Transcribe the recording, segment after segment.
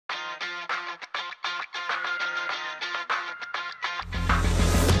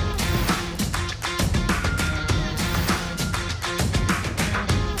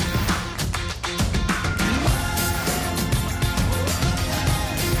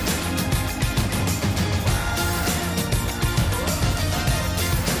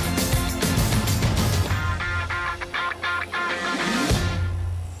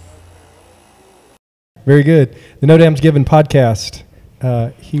Very good. The No Dam's Given podcast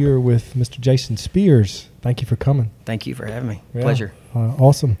here with Mr. Jason Spears. Thank you for coming. Thank you for having me. Yeah. Pleasure.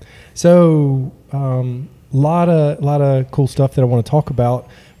 Awesome. So, lot of cool stuff that I want to talk about.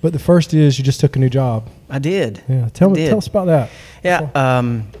 But the first is you just took a new job. I did. Yeah. Tell us about that. Yeah.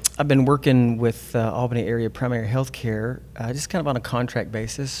 I've been working with Albany area primary health care, just kind of on a contract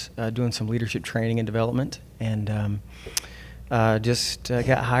basis, doing some leadership training and development, and just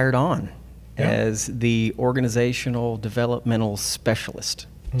got hired on as the organizational developmental specialist.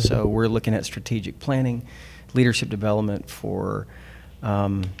 Mm-hmm. So we're looking at strategic planning, leadership development for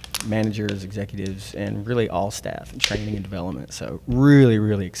managers, executives, and really all staff, and training and development. So really,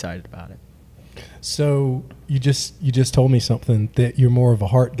 really excited about it. So you just told me something, that you're more of a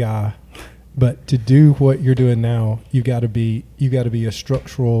heart guy, but to do what you're doing now, you got to be a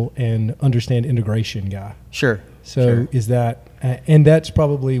structural and understand integration guy. Sure. So is that, and that's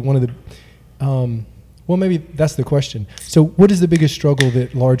probably one of the, well, maybe that's the question. So what is the biggest struggle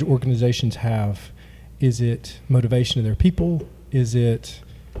that large organizations have? Is it motivation of their people? Is it,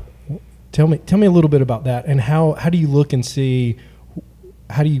 tell me a little bit about that, and how do you look and see,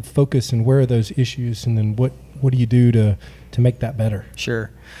 how do you focus and where are those issues, and then what do you do to make that better?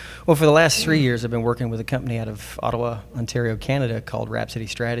 Sure. Well, for the last 3 years, I've been working with a company out of Ottawa, Ontario, Canada called Rhapsody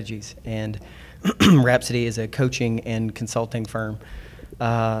Strategies. And Rhapsody is a coaching and consulting firm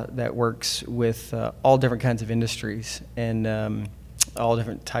that works with all different kinds of industries and all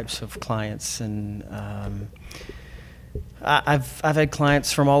different types of clients. And I've had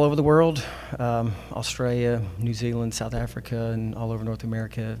clients from all over the world, Australia, New Zealand, South Africa, and all over North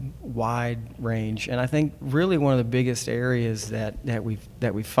America, wide range. And I think really one of the biggest areas that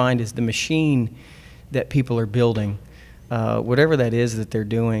we find is the machine that people are building, whatever that is that they're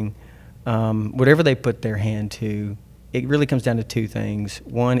doing, whatever they put their hand to. It really comes down to two things.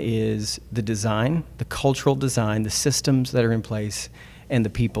 One is the design, the cultural design, the systems that are in place, and the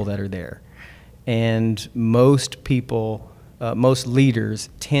people that are there. And most people, most leaders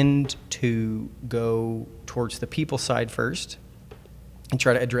tend to go towards the people side first and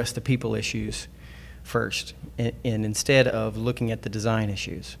try to address the people issues first, and instead of looking at the design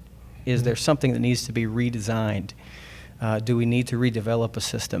issues. Is there something that needs to be redesigned? Do we need to redevelop a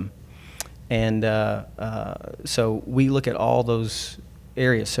system? And so we look at all those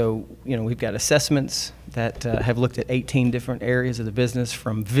areas. So, we've got assessments that have looked at 18 different areas of the business,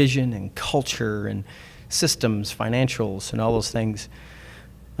 from vision and culture and systems, financials, and all those things,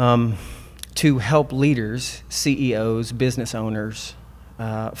 to help leaders, CEOs, business owners,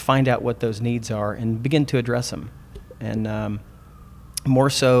 find out what those needs are and begin to address them. And more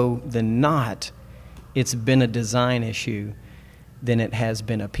so than not, it's been a design issue than it has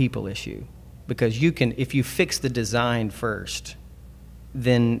been a people issue. Because if you fix the design first,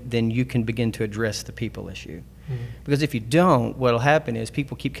 then you can begin to address the people issue. Mm-hmm. Because if you don't, what'll happen is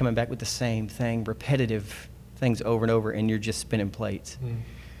people keep coming back with the same thing, repetitive things over and over, and you're just spinning plates. Mm-hmm.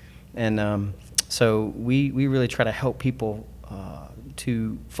 And so we really try to help people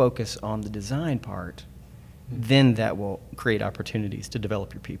to focus on the design part. Mm-hmm. Then that will create opportunities to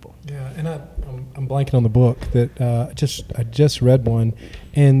develop your people. Yeah, and I'm blanking on the book that I just read one,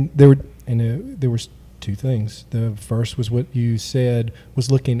 and there was two things. The first was what you said,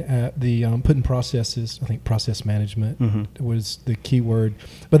 was looking at the putting processes. I think process management mm-hmm. was the key word.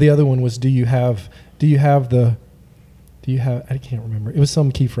 But the other one was, I can't remember. It was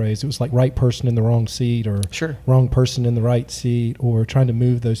some key phrase. It was like right person in the wrong seat, or sure. wrong person in the right seat, or trying to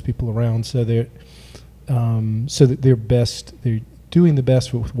move those people around so that they're doing the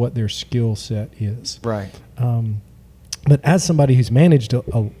best with what their skill set is. Right. But as somebody who's managed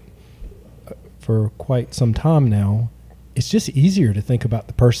for quite some time now, it's just easier to think about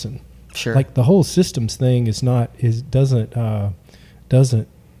the person. Sure. Like the whole systems thing doesn't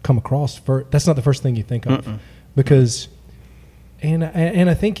come across that's not the first thing you think of. Mm-mm. Because and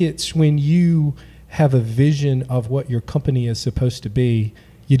I think it's when you have a vision of what your company is supposed to be,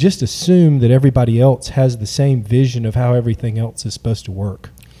 you just assume that everybody else has the same vision of how everything else is supposed to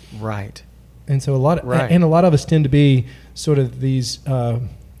work. Right. And so a lot of us tend to be sort of these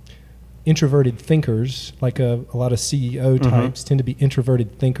introverted thinkers, like a lot of CEO types mm-hmm. tend to be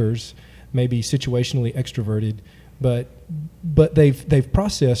introverted thinkers, maybe situationally extroverted, but they've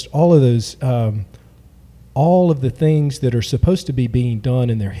processed all of those, all of the things that are supposed to be being done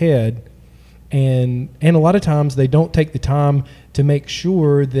in their head, and a lot of times they don't take the time to make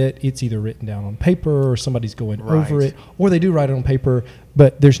sure that it's either written down on paper or somebody's going over it, or they do write it on paper,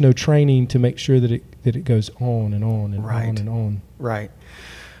 but there's no training to make sure that it goes on and on and on and on. Right.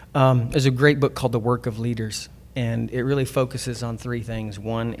 There's a great book called The Work of Leaders, and it really focuses on three things.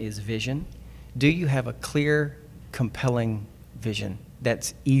 One is vision, Do you have a clear, compelling vision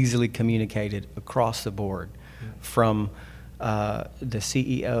that's easily communicated across the board, from the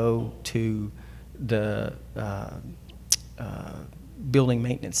CEO to the building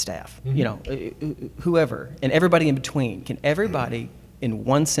maintenance staff, you know, whoever, and everybody in between? Can everybody in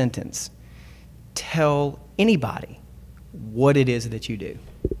one sentence tell anybody what it is that you do?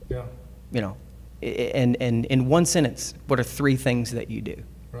 Yeah. You know, and in one sentence, what are 3 things that you do?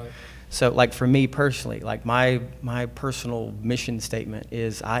 Right. So, like, for me personally, like, my personal mission statement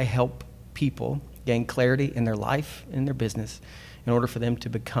is I help people gain clarity in their life, in their business, in order for them to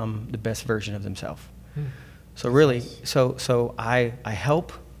become the best version of themselves. So really, so I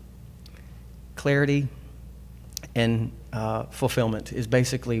help. Clarity and fulfillment is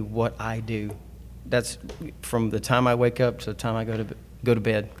basically what I do. That's from the time I wake up to the time I go to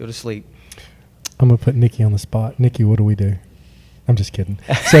bed, go to sleep. I'm gonna put Nikki on the spot. Nikki, what do we do? I'm just kidding.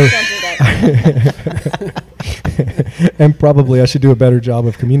 So, Don't do that. and probably I should do a better job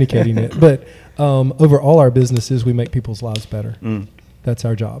of communicating it. But over all our businesses, we make people's lives better. That's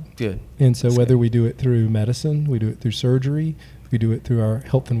our job. Good. And so whether we do it through medicine, we do it through surgery, we do it through our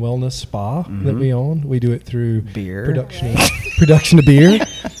health and wellness spa that we own, we do it through Beer. production of beer,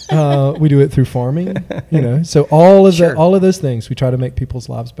 we do it through farming. You know, so all of those things, we try to make people's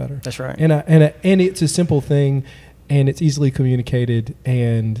lives better. That's right. And it's a simple thing, and it's easily communicated,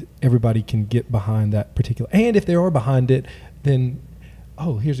 and everybody can get behind that particular. And if they are behind it, then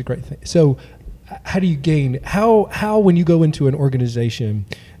here's a great thing. So, how do you gain? How when you go into an organization,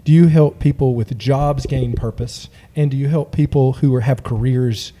 do you help people with jobs gain purpose, and do you help people who have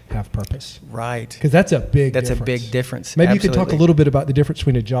careers have purpose? Right. Because that's a big difference. That's a big difference. Maybe Absolutely. you could talk a little bit about the difference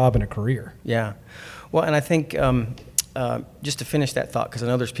between a job and a career. Yeah. Well, and I think just to finish that thought, because I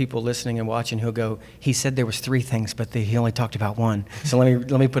know there's people listening and watching who'll go, he said there was 3 things, but he only talked about 1. So let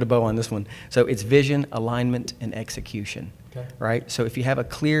me put a bow on this one. So it's vision, alignment, and execution. Okay. Right? So if you have a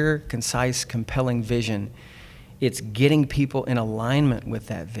clear, concise, compelling vision, it's getting people in alignment with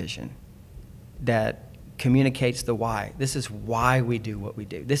that vision that communicates the why. This is why we do what we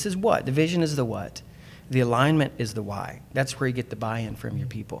do. This is what. The vision is the what. The alignment is the why. That's where you get the buy-in from your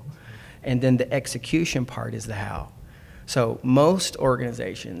people. And then the execution part is the how. So most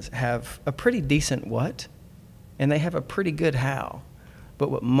organizations have a pretty decent what, and they have a pretty good how.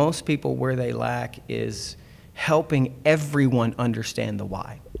 But what most people, where they lack, is helping everyone understand the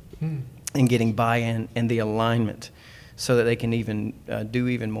why and getting buy-in and the alignment so that they can even do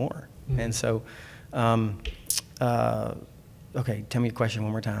even more. And so, okay, tell me your question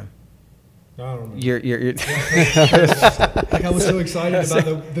one more time. I don't remember. You're like I was so excited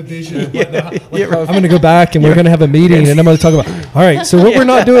about the vision. I'm going to go back and we're going to have a meeting and I'm going to talk about, all right, so what we're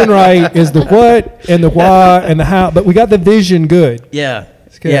not doing right is the what and the why and the how, but we got the vision good. Yeah.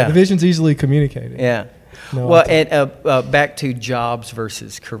 It's good. Yeah. The vision's easily communicated. Yeah. No, well, and back to jobs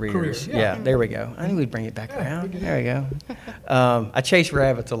versus careers. Yeah, there we go. I knew we'd bring it back around. There we go. I chase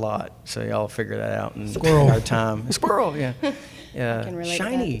rabbits a lot, so y'all figure that out in our time. Squirrel, yeah.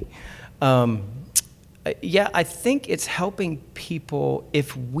 Shiny. Yeah, I think it's helping people.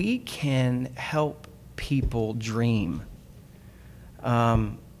 If we can help people dream.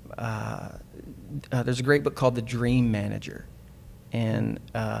 There's a great book called The Dream Manager. And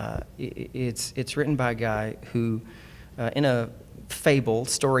it's written by a guy who, in a fable,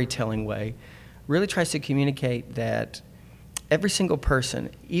 storytelling way, really tries to communicate that every single person,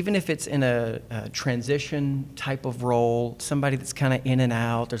 even if it's in a transition type of role, somebody that's kind of in and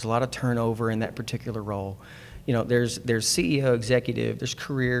out, there's a lot of turnover in that particular role. You know, there's CEO, executive, there's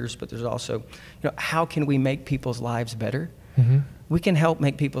careers, but there's also, you know, how can we make people's lives better? Mm-hmm. We can help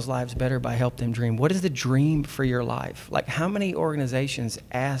make people's lives better by help them dream. What is the dream for your life? Like, how many organizations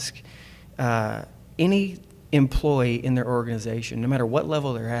ask any employee in their organization, no matter what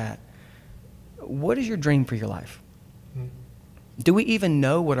level they're at, what is your dream for your life? Mm-hmm. Do we even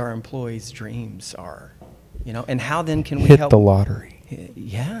know what our employees' dreams are? You know, and how then can we help? Hit the lottery.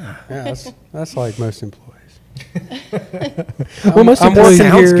 Yeah. Yeah, that's like most employees. Well, most employees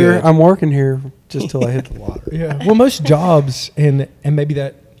sounds good. I'm working here just till I hit the lottery. Yeah. Well, most jobs and maybe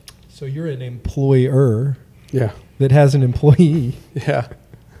that. So you're an employer. Yeah. That has an employee. Yeah.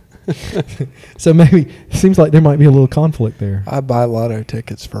 So maybe it seems like there might be a little conflict there. I buy lotto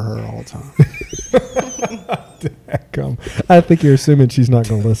tickets for her all the time. I think you're assuming she's not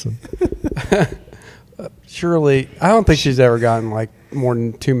going to listen. Surely, I don't think she's ever gotten like more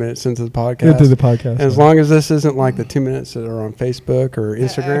than 2 minutes into the podcast. Into the podcast. And as long as this isn't like the 2 minutes that are on Facebook or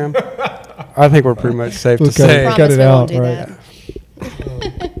Instagram, I think we're pretty much safe to say. Cut it out, right?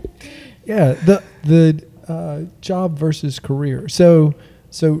 Yeah, the job versus career. So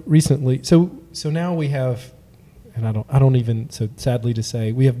recently, now we have, and I don't even, so sadly to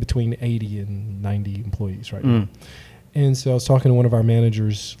say, we have between 80 and 90 employees right now. And so I was talking to one of our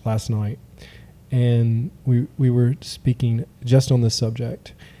managers last night, and we were speaking just on this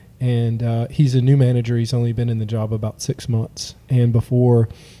subject. And he's a new manager. He's only been in the job about 6 months. And before,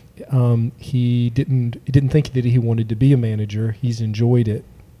 he didn't think that he wanted to be a manager. He's enjoyed it.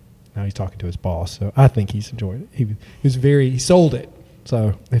 Now he's talking to his boss, so I think he's enjoyed it. He sold it.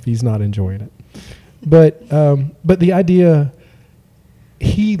 So if he's not enjoying it, but the idea,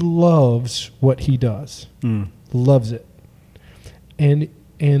 he loves what he does, loves it,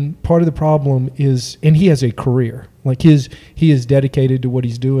 and part of the problem is, and he has a career, like he is dedicated to what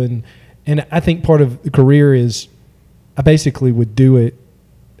he's doing, and I think part of the career is, I basically would do it.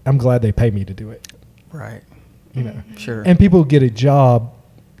 I'm glad they pay me to do it, right? Sure. And people get a job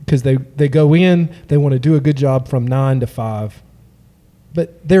because they go in, they want to do a good job from 9 to 5.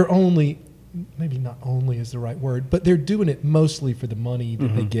 But they're only, maybe not only is the right word, but they're doing it mostly for the money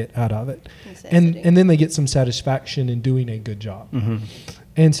that they get out of it. And then they get some satisfaction in doing a good job.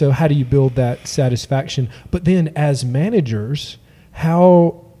 And so how do you build that satisfaction? But then as managers,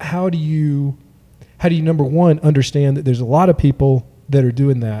 how do you number one, understand that there's a lot of people that are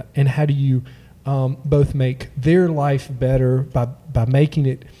doing that? And how do you both make their life better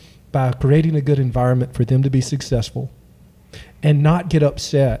by creating a good environment for them to be successful, and not get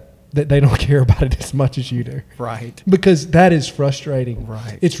upset that they don't care about it as much as you do. Right. Because that is frustrating.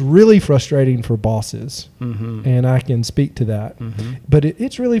 Right. It's really frustrating for bosses, and I can speak to that. But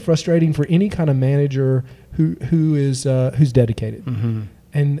it's really frustrating for any kind of manager who's dedicated.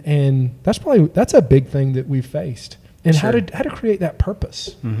 And that's a big thing that we've faced. And Sure. how to create that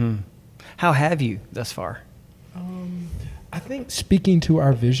purpose. How have you thus far? I think speaking to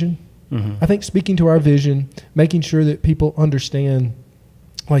our vision. I think speaking to our vision, making sure that people understand,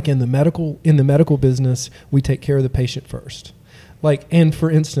 like in the medical business, we take care of the patient first. Like, and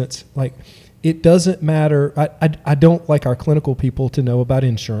for instance, like, it doesn't matter. I don't like our clinical people to know about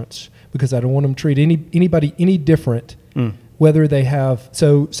insurance, because I don't want them to treat anybody any different, whether they have.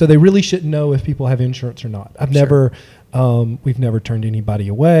 So they really shouldn't know if people have insurance or not. We've never turned anybody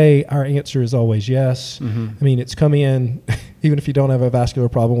away. Our answer is always yes. I mean, it's come in. Even if you don't have a vascular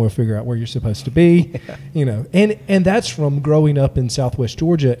problem, we'll figure out where you're supposed to be. And that's from growing up in Southwest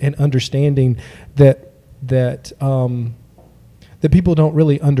Georgia and understanding that people don't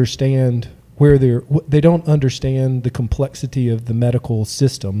really understand they don't understand the complexity of the medical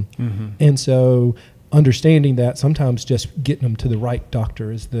system. And so understanding that, sometimes just getting them to the right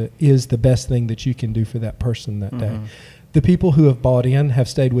doctor is the best thing that you can do for that person that day. The people who have bought in have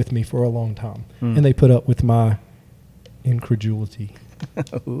stayed with me for a long time, and they put up with my incredulity.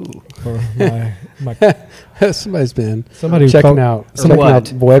 Or my Somebody's been somebody checking out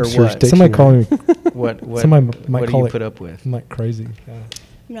Webster's dictionary. Somebody call me. What Somebody might what do call you it, put up with? I'm like crazy. I'm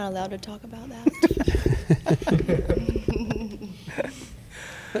not allowed to talk about that.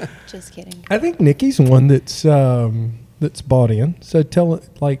 Just kidding. I think Nikki's one that's bought in. So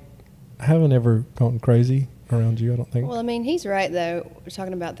I haven't ever gone crazy around you, I don't think. Well, I mean, he's right though. We're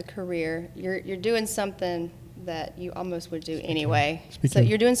talking about the career. You're doing something that you almost would do anyway. So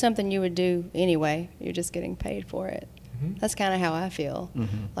you're doing something you would do anyway. You're just getting paid for it. That's kind of how I feel.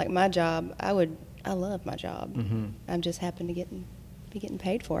 Like my job, I love my job. I'm just happen to be getting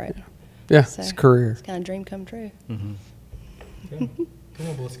paid for it. Yeah, So it's a career. It's kind of dream come true. Come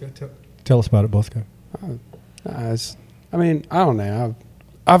on, Blisco. Tell us about it, Blisco. I mean, I don't know.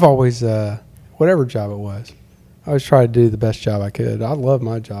 I've always, whatever job it was, I always tried to do the best job I could. I love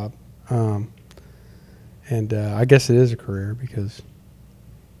my job. And I guess it is a career because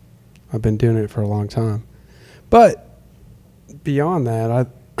I've been doing it for a long time. But beyond that,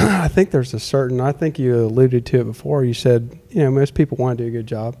 I think there's I think you alluded to it before. You said, most people want to do a good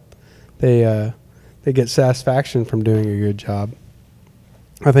job. They get satisfaction from doing a good job.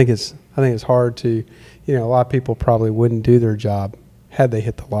 I think it's hard to, a lot of people probably wouldn't do their job had they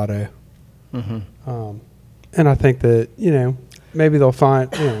hit the lotto. And I think that, maybe they'll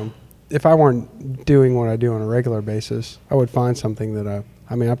find, if I weren't doing what I do on a regular basis, I would find something that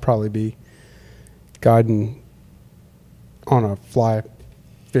I'd probably be guiding on a fly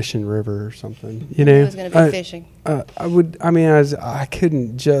fishing river or something. I was going to be fishing. I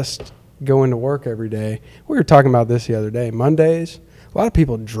couldn't just go into work every day. We were talking about this the other day. Mondays, a lot of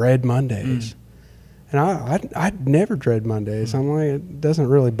people dread Mondays. And I'd never dread Mondays. I'm like, it doesn't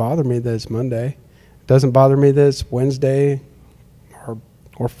really bother me that it's Monday. It doesn't bother me that it's Wednesday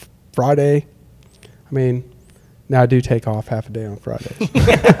or Friday. I mean, Now I do take off half a day on Fridays.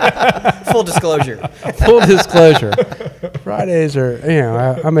 Full disclosure. Full disclosure. Fridays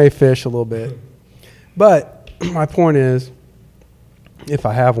are, I may fish a little bit. But my point is, if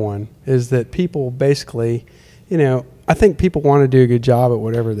I have one, is that people basically, I think people want to do a good job at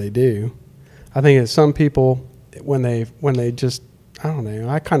whatever they do. I think that some people, when they just, I don't know,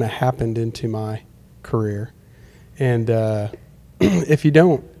 I kind of happened into my career. And if you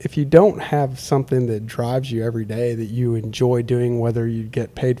don't have something that drives you every day that you enjoy doing, whether you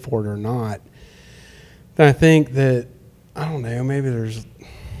get paid for it or not, then I think that, I don't know, maybe there's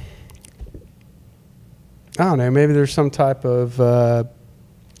some type of,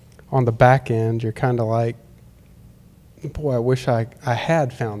 on the back end, you're kind of like, boy, I wish I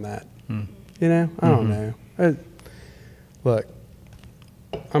had found that. I don't know. Look,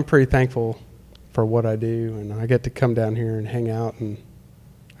 I'm pretty thankful for what I do, and I get to come down here and hang out, and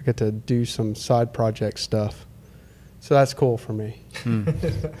I get to do some side project stuff. So that's cool for me.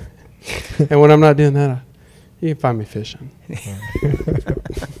 And when I'm not doing that, you can find me fishing.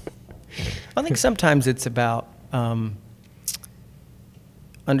 I think sometimes it's about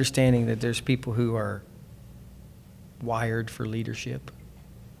understanding that there's people who are wired for leadership.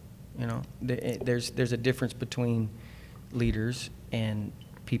 There's a difference between leaders and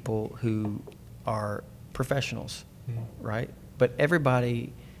people who are professionals, right? But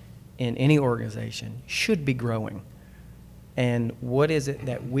everybody in any organization should be growing. And what is it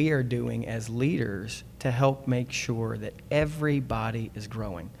that we are doing as leaders to help make sure that everybody is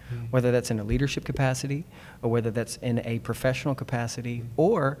growing, whether that's in a leadership capacity or whether that's in a professional capacity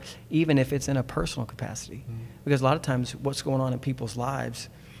or even if it's in a personal capacity? Because a lot of times what's going on in people's lives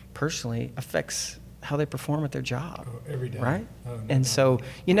personally affects how they perform at their job, every day, right? And so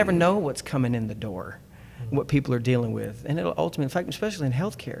you never know what's coming in the door, what people are dealing with, and it'll ultimately, in fact, especially in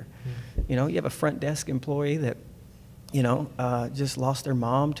healthcare, you have a front desk employee that, just lost their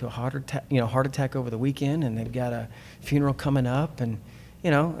mom to a heart attack over the weekend, and they've got a funeral coming up, and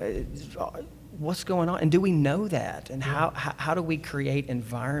what's going on, and do we know that, and how do we create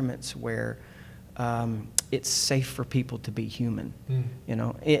environments where it's safe for people to be human,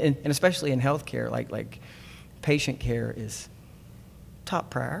 and especially in healthcare, like patient care is top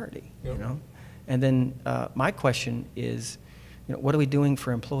priority, And then my question is, what are we doing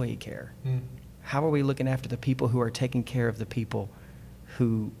for employee care? How are we looking after the people who are taking care of the people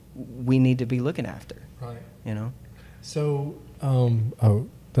who we need to be looking after? Right. So,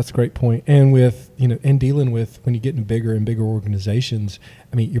 that's a great point. And with, and dealing with, when you get into bigger and bigger organizations,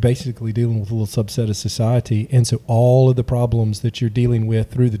 you're basically dealing with a little subset of society. And so all of the problems that you're dealing with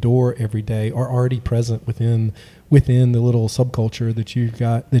through the door every day are already present within the little subculture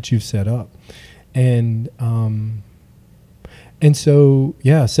that you've set up. And so,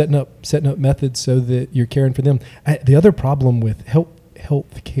 setting up methods so that you're caring for them. The other problem with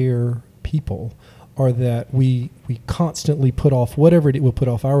healthcare people are that we constantly put off whatever it is. We'll put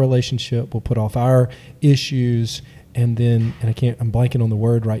off our relationship, we'll put off our issues, and I'm blanking on the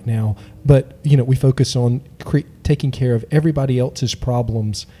word right now, but we focus on taking care of everybody else's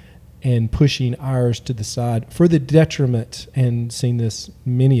problems and pushing ours to the side for the detriment, and seen this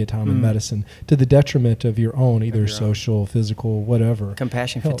many a time in medicine, to the detriment of your own, either social, physical, whatever.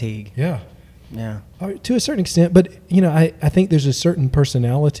 Compassion fatigue. Yeah. Yeah. To a certain extent, but I think there's a certain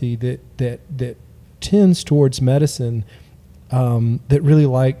personality that tends towards medicine that really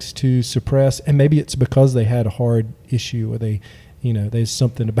likes to suppress, and maybe it's because they had a hard issue, or there's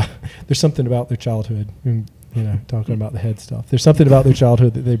something about their childhood. Talking about the head stuff. There's something about their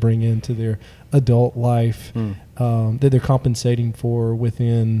childhood that they bring into their adult life that they're compensating for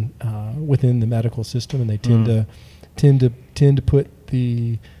within the medical system, and they tend to put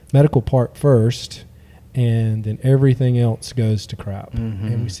the medical part first, and then everything else goes to crap.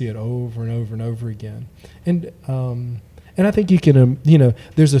 And we see it over and over and over again. And I think you can,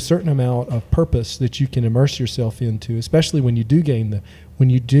 there's a certain amount of purpose that you can immerse yourself into, especially when you do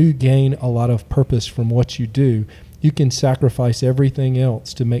gain a lot of purpose from what you do. You can sacrifice everything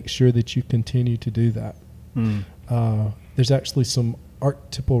else to make sure that you continue to do that. There's actually some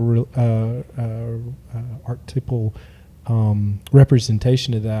archetypal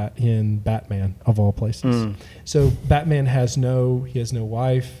representation of that in Batman, of all places. So Batman has no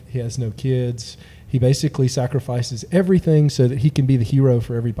wife, he has no kids. He basically sacrifices everything so that he can be the hero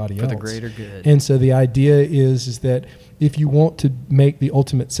for everybody else. For the greater good. And so the idea is that if you want to make the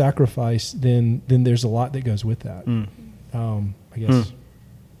ultimate sacrifice, then there's a lot that goes with that. I guess.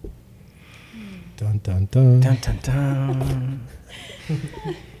 Dun, dun, dun. Dun, dun, dun.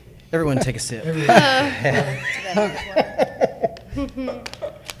 Everyone take a sip.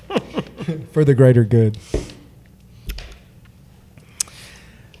 For the greater good.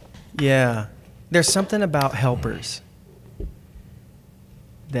 Yeah. There's something about helpers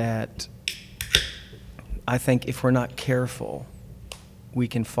that I think if we're not careful, we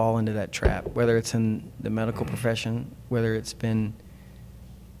can fall into that trap, whether it's in the medical profession, whether it's been,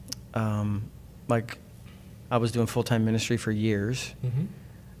 like I was doing full-time ministry for years,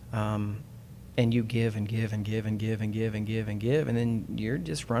 and you give and give and give and give and give and give and give, and then you're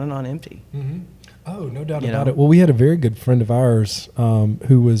just running on empty. Oh, no doubt about it. Well, we had a very good friend of ours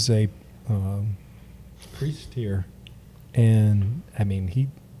who was a priest here, and I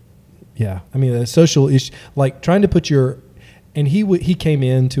mean, a social issue, like trying to put your, and he came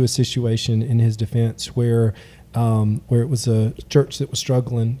into a situation in his defense where it was a church that was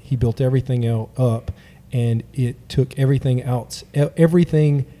struggling. He built everything up, and it took everything out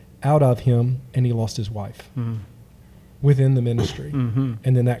of him, and he lost his wife within the ministry, and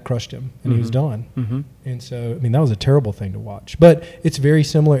then that crushed him, and he was done. And so, I mean, that was a terrible thing to watch. But it's very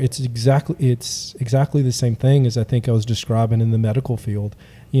similar. It's exactly the same thing as I think I was describing in the medical field.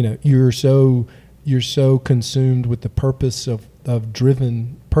 You know, you're so consumed with the purpose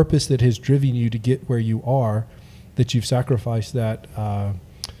purpose that has driven you to get where you are, that you've sacrificed the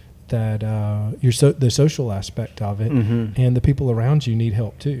social aspect of it, and the people around you need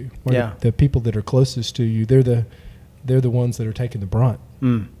help too. The people that are closest to you, they're the ones that are taking the brunt.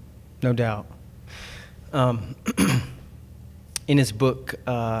 No doubt. In his book,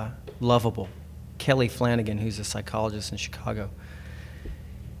 Lovable, Kelly Flanagan, who's a psychologist in Chicago,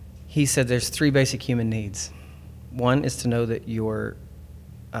 he said there's 3 basic human needs. One is to know that you're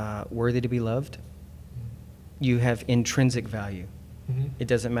worthy to be loved. You have intrinsic value. It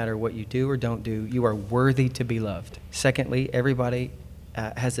doesn't matter what you do or don't do. You are worthy to be loved. Secondly, everybody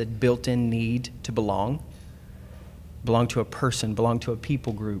has a built-in need to belong to a person, belong to a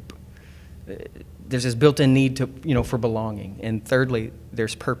people group. There's this built-in need for belonging. And thirdly,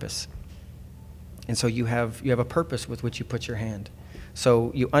 there's purpose. And so you have a purpose with which you put your hand.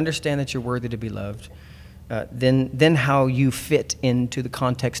 So you understand that you're worthy to be loved. Then how you fit into the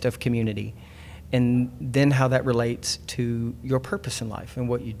context of community, and then how that relates to your purpose in life and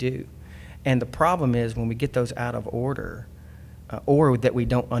what you do. And the problem is when we get those out of order, or that we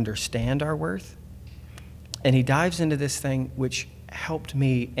don't understand our worth. And he dives into this thing which helped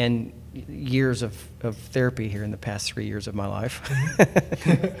me, and years of therapy here in the past 3 years of my life.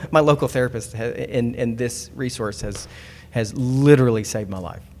 My local therapist and this resource has literally saved my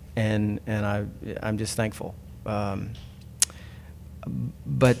life, and I'm just thankful.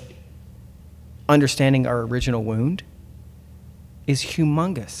 But understanding our original wound is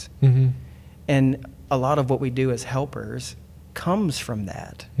humongous, and a lot of what we do as helpers comes from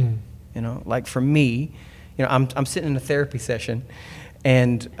that. You know, like for me, I'm sitting in a therapy session,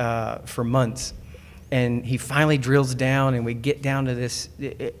 and for months, and he finally drills down, and we get down to this.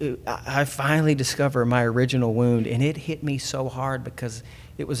 I finally discover my original wound, and it hit me so hard because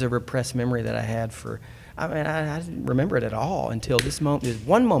it was a repressed memory that I had for. I didn't remember it at all until this moment. There's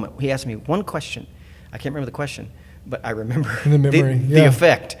one moment he asked me one question. I can't remember the question, but I remember the memory, the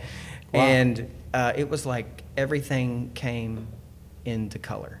effect, wow. And it was like everything came into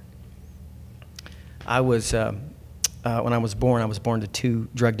color. I was when I was born to 2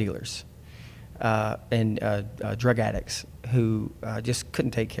 drug dealers and drug addicts who just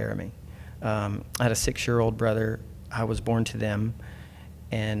couldn't take care of me. I had a 6-year-old brother. I was born to them,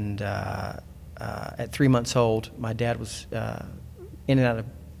 and at 3 months old, my dad was in and out of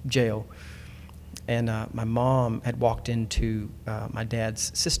jail, and my mom had walked into my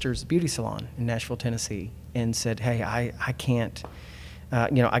dad's sister's beauty salon in Nashville, Tennessee, and said, "Hey, I can't,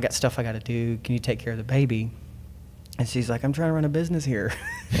 I got stuff I got to do. Can you take care of the baby?" And she's like, "I'm trying to run a business here."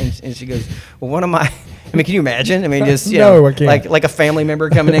 and she goes, "Well, can you imagine? I mean, just, No, I can't. like a family member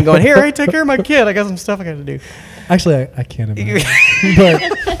coming in going, "Here, hey, take care of my kid. I got some stuff I got to do." Actually, I can't imagine.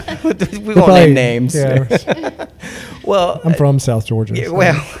 But we won't name names. Yeah. Well, I'm from South Georgia. Yeah, so,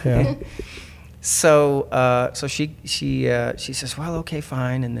 well, yeah. So she says, "Well, okay,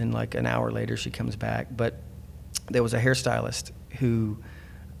 fine." And then like an hour later, she comes back. But there was a hairstylist who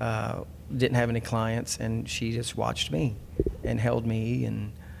didn't have any clients, and she just watched me and held me.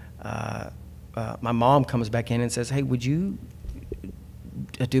 And my mom comes back in and says, "Hey, would you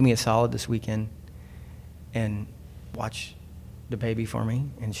do me a solid this weekend and watch the baby for me?"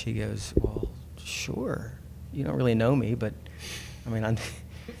 And she goes, "Well, sure. You don't really know me, but I mean,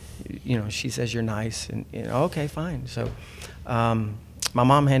 she says you're nice, and okay, fine." So my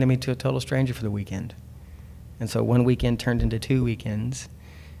mom handed me to a total stranger for the weekend. And so one weekend turned into 2 weekends.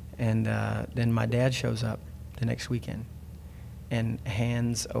 And then my dad shows up the next weekend and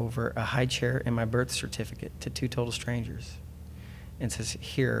hands over a high chair and my birth certificate to 2 total strangers. and says,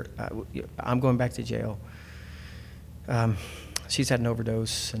 here, I'm going back to jail. She's had an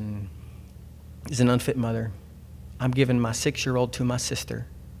overdose and is an unfit mother. I'm giving my 6-year-old to my sister,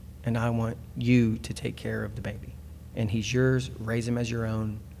 and I want you to take care of the baby. And he's yours, raise him as your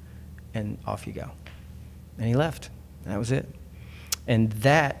own, and off you go. And he left. That was it. And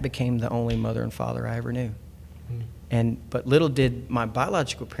that became the only mother and father I ever knew. But little did my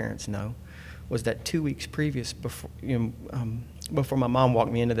biological parents know was that 2 weeks previous, before my mom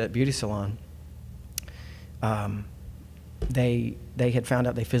walked me into that beauty salon, they had found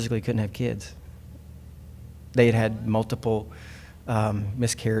out they physically couldn't have kids. They had had multiple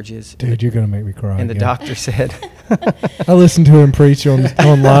miscarriages. Dude, you're going to make me cry. And the doctor said... I listened to him preach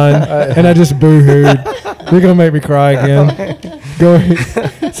online, and I just boo-hooed. You're going to make me cry again. Go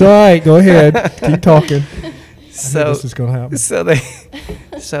ahead. It's all right. Go ahead. Keep talking. So this is going to happen.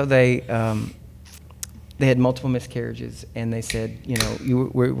 So they had multiple miscarriages, and they said,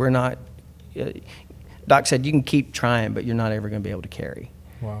 we're not. Doc said you can keep trying, but you're not ever going to be able to carry.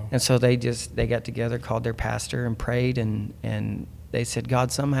 Wow. And so they got together, called their pastor, and prayed, and they said,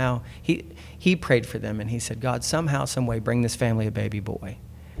 God, somehow he prayed for them, and he said, God, somehow, some way, bring this family a baby boy.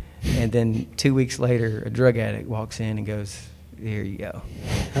 And then 2 weeks later, a drug addict walks in and goes, here you go.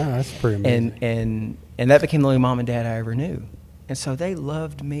 Oh, that's pretty amazing. And that became the only mom and dad I ever knew. And so they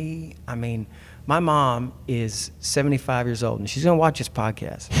loved me. I mean, my mom is 75 years old, and she's going to watch this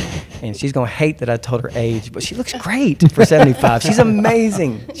podcast. And she's going to hate that I told her age, but she looks great for 75. She's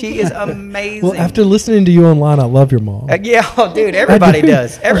amazing. She is amazing. Well, after listening to you online, I love your mom. Yeah, oh, dude, everybody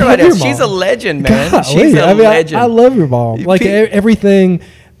does. Everybody does. She's a legend, man. Golly, She's a legend. I love your mom. Like everything.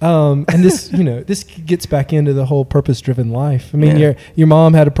 And this, this gets back into the whole purpose-driven life. I mean, your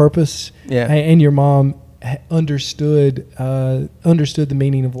mom had a purpose, and your mom understood the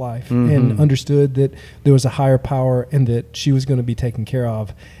meaning of life, and understood that there was a higher power and that she was going to be taken care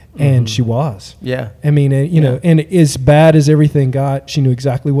of, and she was. Yeah. I mean, and as bad as everything got, she knew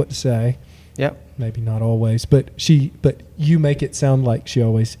exactly what to say. Yep. Maybe not always, but you make it sound like she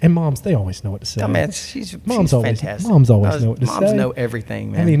always, and moms, they always know what to say. Oh, man, she's fantastic. Moms always know what to say. Moms know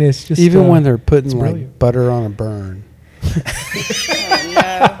everything, man. I mean, it's just even when they're putting like butter on a burn. Oh,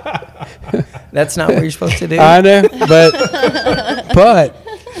 no. That's not what you're supposed to do. I know,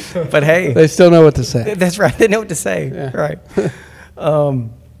 but hey, they still know what to say. That's right. They know what to say. Yeah. Right.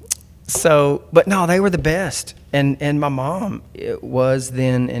 But no, they were the best. And my mom was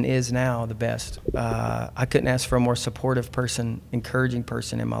then and is now the best. I couldn't ask for a more supportive person, encouraging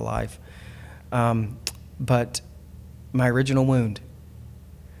person in my life. But my original wound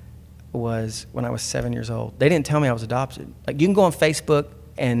was when I was 7 years old. They didn't tell me I was adopted. Like, you can go on Facebook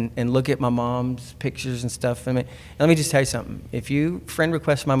and look at my mom's pictures and stuff. I mean, let me just tell you something. If you friend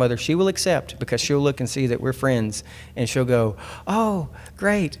request my mother, she will accept, because she'll look and see that we're friends, and she'll go, oh,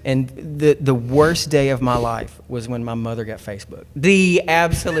 great. And the worst day of my life was when my mother got Facebook. The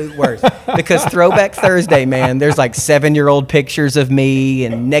absolute worst. Because Throwback Thursday, man, there's like 7-year-old pictures of me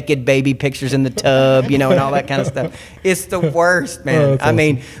and naked baby pictures in the tub, and all that kind of stuff. It's the worst, man. Oh, I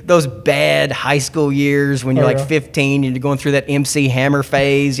mean, those bad high school years when you're like 15 and you're going through that MC Hammer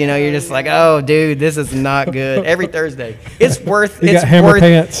phase, you're just like, oh, dude, this is not good. Every Thursday. It's worth You got hammer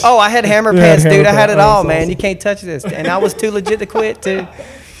pants. Oh, I had hammer pants, dude. I had it all, man. Awesome. You can't touch this. And I was too legit to quit, too.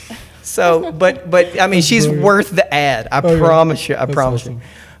 So, but I mean, she's worth the ad. I promise you. I promise you.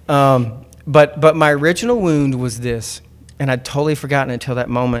 But my original wound was this, and I'd totally forgotten until that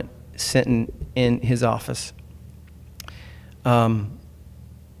moment sitting in his office.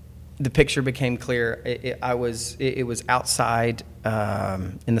 The picture became clear. It was outside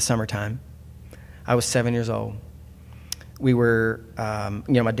in the summertime. I was 7 years old. We were,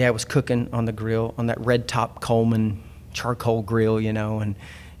 my dad was cooking on the grill, on that red top Coleman charcoal grill, and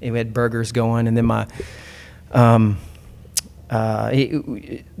we had burgers going. And then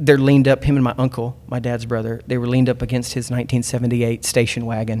they're leaned up, him and my uncle, my dad's brother, they were leaned up against his 1978 station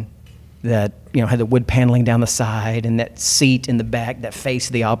wagon that, had the wood paneling down the side and that seat in the back that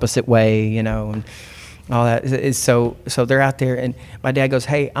faced the opposite way, and all that. So they're out there, and my dad goes,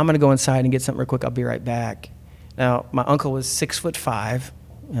 hey, I'm going to go inside and get something real quick. I'll be right back. Now, my uncle was 6'5",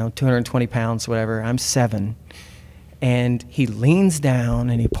 220 pounds, whatever. I'm 7. And he leans down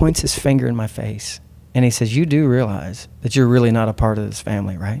and he points his finger in my face. And he says, you do realize that you're really not a part of this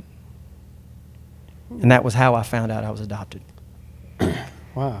family, right? And that was how I found out I was adopted.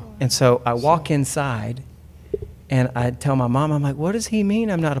 Wow. And so I walk inside, and I tell my mom, I'm like, what does he mean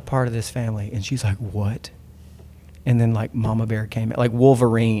I'm not a part of this family? And she's like, what? And then, like, Mama Bear came out, like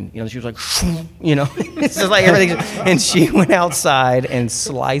Wolverine. She was like, it's just like everything. And she went outside and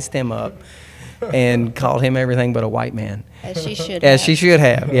sliced him up and called him everything but a white man. As she should As have. she should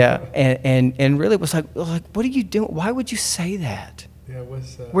have, yeah. And really was like, what are you doing? Why would you say that? Yeah,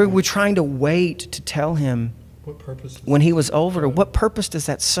 we're trying to wait to tell him what purpose when he was older. What purpose does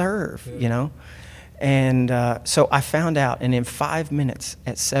that serve? Yeah. You know. And so I found out, and in 5 minutes,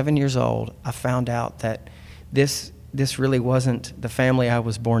 at 7 years old, I found out that this really wasn't the family I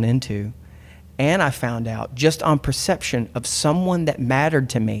was born into. And I found out, just on perception of someone that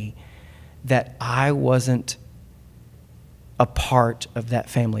mattered to me, that I wasn't a part of that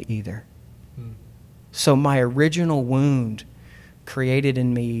family either. So my original wound created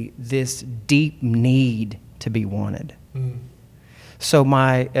in me this deep need to be wanted. So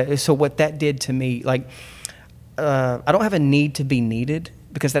so what that did to me, like, I don't have a need to be needed,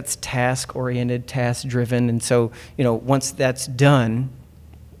 because that's task-oriented, task-driven. And so, you know, once that's done,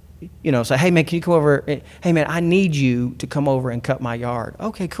 you know, so, hey, man, can you come over? Hey, man, I need you to come over and cut my yard.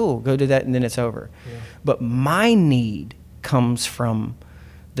 Okay, cool. Go do that, and then it's over. Yeah. But my need comes from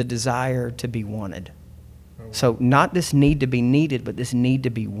the desire to be wanted. Oh. So not this need to be needed, but this need to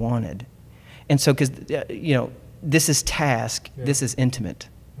be wanted. And so, because, you know, this is task, yeah. This is intimate.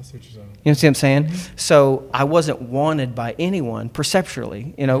 That's what you're saying. You know what I'm saying? Mm-hmm. So I wasn't wanted by anyone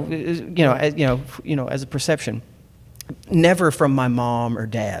perceptually, as a perception. Never from my mom or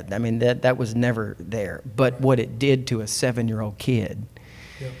dad. I mean, that was never there. But what it did to a 7-year-old kid.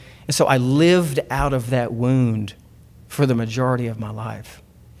 Yep. And so I lived out of that wound for the majority of my life.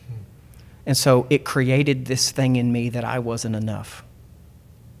 And so it created this thing in me that I wasn't enough.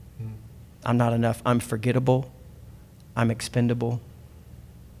 I'm not enough. I'm forgettable. I'm expendable.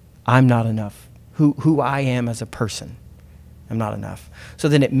 I'm not enough. Who I am as a person, I'm not enough. So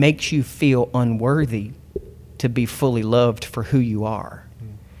then it makes you feel unworthy to be fully loved for who you are.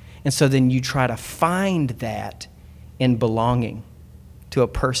 And so then you try to find that in belonging to a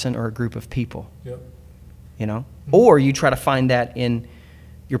person or a group of people. Yep. You know? Or you try to find that in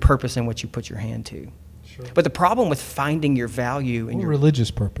your purpose and what you put your hand to. Sure. But the problem with finding your value in your religious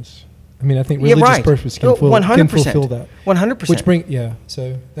purpose. I mean, I think religious purpose can fulfill that. 100%. Which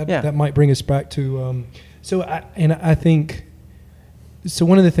so that might bring us back to, I think, so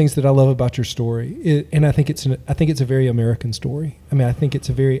one of the things that I love about your story, I think it's a very American story. I mean,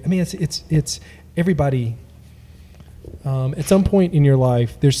 it's everybody, at some point in your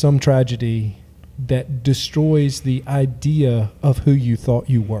life, there's some tragedy that destroys the idea of who you thought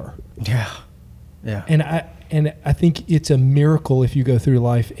you were. Yeah. Yeah. And I think it's a miracle if you go through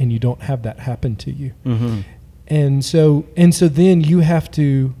life and you don't have that happen to you. Mm-hmm. And so then you have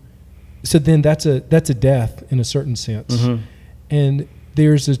to, so then that's a death in a certain sense. Mm-hmm. And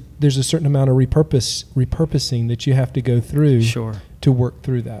there's a certain amount of repurposing that you have to go through to work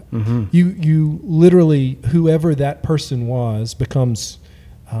through that. Mm-hmm. You literally, whoever that person was becomes,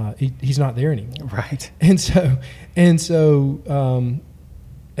 he's not there anymore. Right. And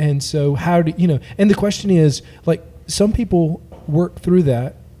so how do, and the question is, like, some people work through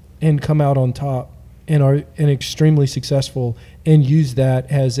that and come out on top and are extremely successful and use that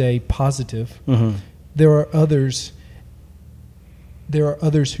as a positive. Mm-hmm. There are others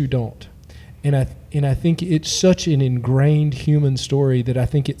who don't. And I think it's such an ingrained human story that I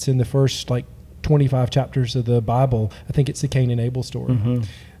think it's in the first 25 chapters of the Bible. I think it's the Cain and Abel story.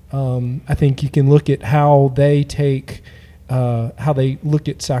 Mm-hmm. I think you can look at how they looked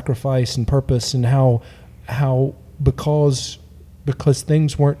at sacrifice and purpose, and how because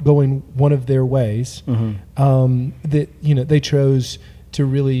things weren't going one of their ways, mm-hmm. That they chose to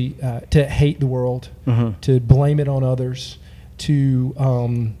really to hate the world, mm-hmm. to blame it on others, to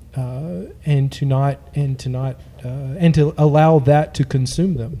allow that to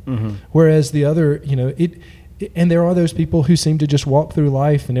consume them. Mm-hmm. Whereas the other, and there are those people who seem to just walk through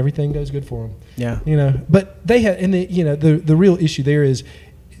life and everything goes good for them. Yeah. But they have, and the real issue there is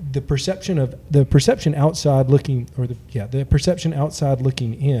the perception outside looking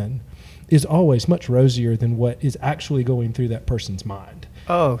in is always much rosier than what is actually going through that person's mind.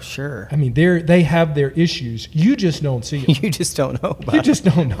 Oh, sure. I mean, they have their issues. You just don't see them. You just don't know about them. You just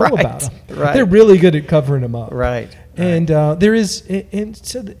don't know about them. Right. They're really good at covering them up. Right. And there is, and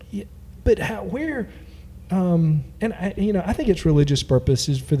so, but how, where, and I think it's religious purpose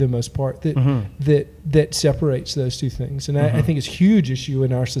is for the most part that mm-hmm. that separates those two things. And mm-hmm. I think it's a huge issue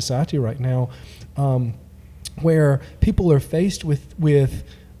in our society right now, where people are faced with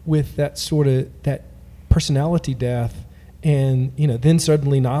that sort of that personality death. And then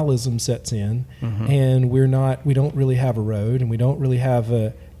suddenly nihilism sets in, mm-hmm. and we don't really have a road, and we don't really have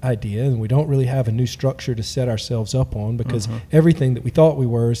a idea, and we don't really have a new structure to set ourselves up on, because mm-hmm. everything that we thought we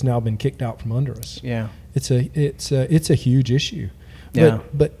were has now been kicked out from under us. Yeah, it's a huge issue. Yeah,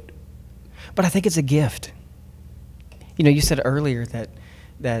 but I think it's a gift. You know, you said earlier that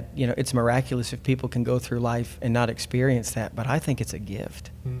you know, it's miraculous if people can go through life and not experience that, but I think it's a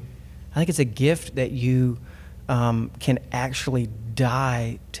gift. I think it's a gift that you can actually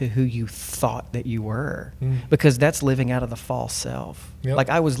die to who you thought that you were, because that's living out of the false self. Yep. Like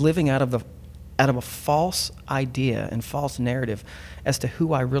I was living out of a false idea and false narrative as to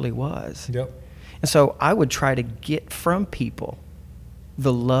who I really was. Yep. And so I would try to get from people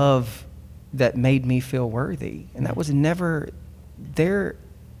the love that made me feel worthy, and that was never their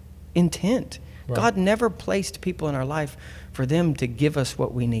intent. Right. God never placed people in our life for them to give us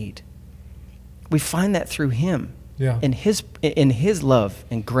what we need. We find that through Him, in His love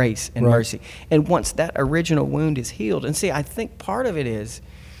and grace and mercy. And once that original wound is healed, and see, I think part of it is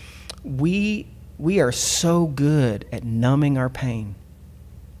we are so good at numbing our pain.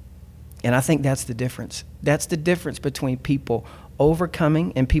 And I think that's the difference. That's the difference between people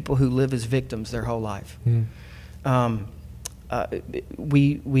overcoming and people who live as victims their whole life.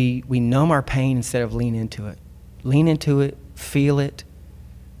 We numb our pain instead of lean into it. Lean into it, feel it,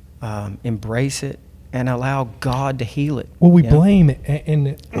 embrace it, and allow God to heal it. Well, we blame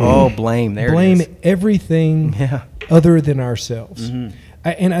and blame. There blame it is. everything other than ourselves.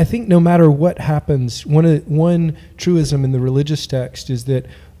 And I think no matter what happens, one truism in the religious text is that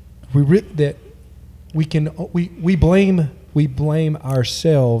we blame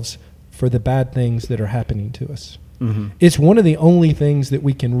ourselves for the bad things that are happening to us. It's one of the only things that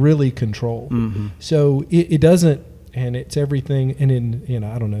we can really control. So it doesn't, and it's everything. And in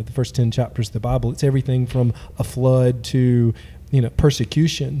I don't know, the first 10 chapters of the Bible, it's everything from a flood to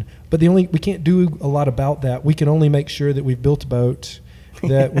persecution. But we can't do a lot about that. We can only make sure that we've built a boat,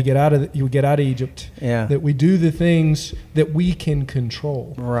 that we get out of Egypt, that we do the things that we can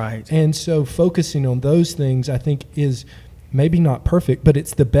control. Right. And so focusing on those things, I think, is maybe not perfect, but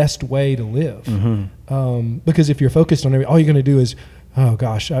it's the best way to live. Because if you're focused on all you're going to do is, oh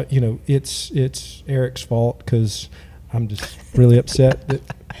gosh, it's Eric's fault because I'm just really upset that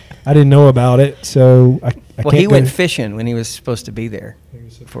I didn't know about it. So I can't. He went fishing when he was supposed to be there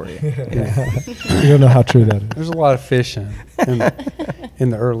for you. You don't know how true that is. There's a lot of fishing in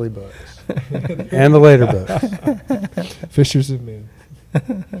the early books and the later books. Fishers of men.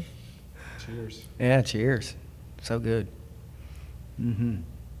 Cheers. Yeah, cheers. So good. Nice.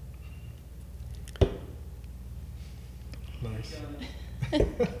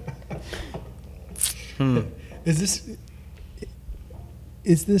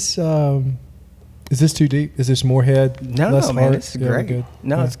 Is this too deep? Is this more head? No, less man, heart? this is great. Good?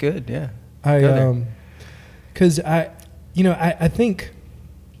 No, it's good. Yeah. Because I think,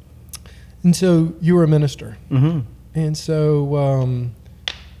 and so you were a minister, and so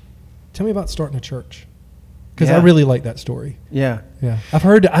tell me about starting a church. Because I really like that story. Yeah. I've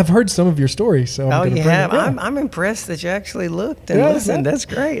heard some of your stories. So you have? I'm impressed that you actually looked and listened. That's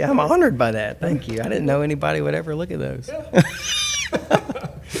great. I'm honored by that. Thank you. I didn't know anybody would ever look at those.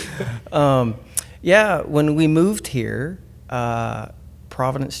 When we moved here,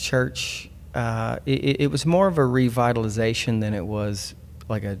 Providence Church, it was more of a revitalization than it was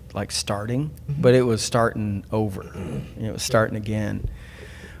like starting, but it was starting over. It was starting again.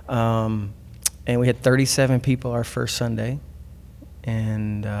 And we had 37 people our first Sunday.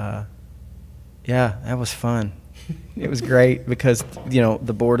 And, that was fun. It was great because,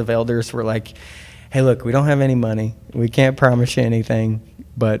 the board of elders were like, hey, look, we don't have any money. We can't promise you anything,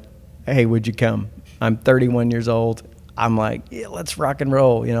 but, hey, would you come? I'm 31 years old. I'm like, yeah, let's rock and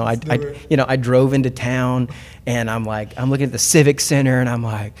roll. I drove into town, and I'm looking at the Civic Center, and I'm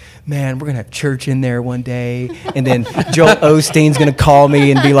like, man, we're gonna have church in there one day. And then Joel Osteen's gonna call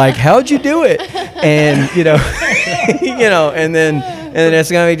me and be like, how'd you do it? And and then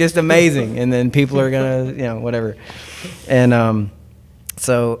it's gonna be just amazing. And then people are gonna, whatever. And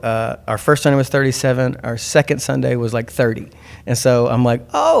so our first Sunday was 37. Our second Sunday was like 30. And so I'm like,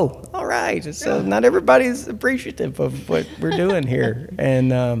 oh, all right. So not everybody's appreciative of what we're doing here.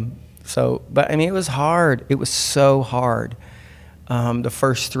 And but I mean, it was hard. It was so hard the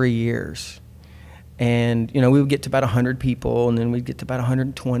first 3 years. And, we would get to about 100 people, and then we'd get to about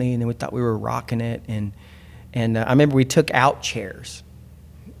 120, and then we thought we were rocking it. And I remember we took out chairs,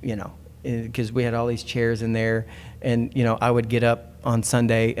 because we had all these chairs in there. And, I would get up on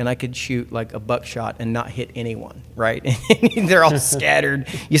Sunday and I could shoot like a buckshot and not hit anyone, right? And they're all scattered.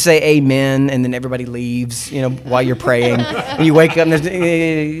 You say amen, and then everybody leaves, while you're praying. And you wake up and there's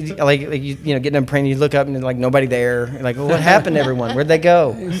getting done praying, you look up and there's like nobody there. You're like, well, what happened to everyone? Where'd they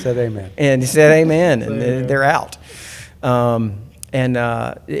go? You said amen. And you said amen, and they're out. But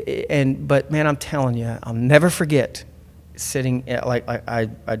man, I'm telling you, I'll never forget sitting at,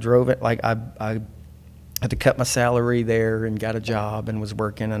 I drove it, had to cut my salary there and got a job and was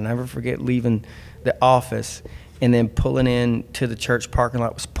working. I'll never forget leaving the office and then pulling in to the church parking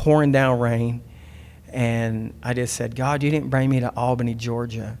lot. It was pouring down rain. And I just said, God, you didn't bring me to Albany,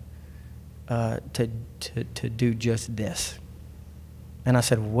 Georgia to do just this. And I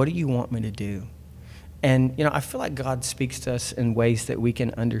said, what do you want me to do? And, you know, I feel like God speaks to us in ways that we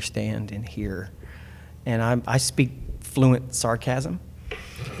can understand and hear. And I speak fluent sarcasm.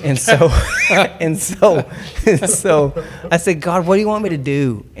 And so, so I said, God, what do you want me to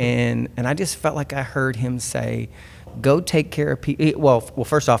do? And I just felt like I heard him say, go take care of people. Well,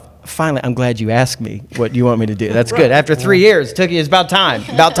 first off, finally, I'm glad you asked me what you want me to do. That's good. After 3 years, it's about time.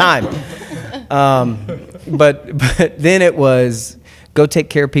 But then it was, go take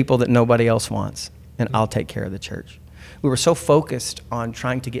care of people that nobody else wants, and I'll take care of the church. We were so focused on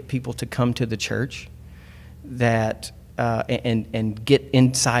trying to get people to come to the church that and get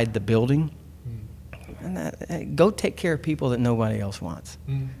inside the building. And go take care of people that nobody else wants.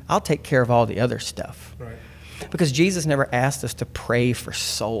 I'll take care of all the other stuff. Right. Because Jesus never asked us to pray for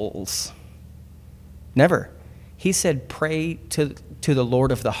souls. Never. He said, pray to the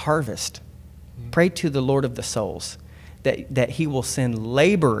Lord of the harvest. Pray to the Lord of the souls, that he will send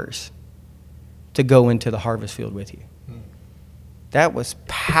laborers to go into the harvest field with you. That was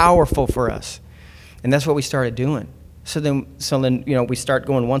powerful for us. And that's what we started doing. So then, you know, we start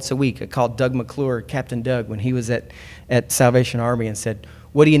going once a week. I called Doug McClure, Captain Doug, when he was at Salvation Army, and said,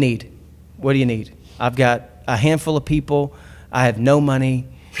 what do you need? What do you need? I've got a handful of people. I have no money.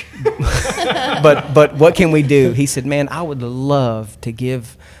 but what can we do? He said, man, I would love to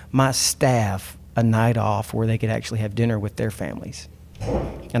give my staff a night off where they could actually have dinner with their families.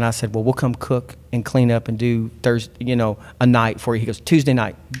 And I said, well, we'll come cook and clean up and do Thursday, you know, a night for you. He goes, Tuesday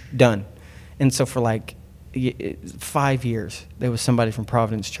night, done. And so for like 5 years, there was somebody from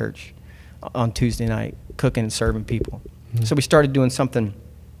Providence Church on Tuesday night cooking and serving people. So we started doing something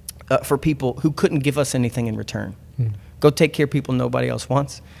for people who couldn't give us anything in return. Go take care of people nobody else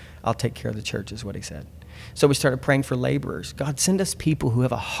wants. I'll take care of the church, is what he said. So we started praying for laborers. God, send us people who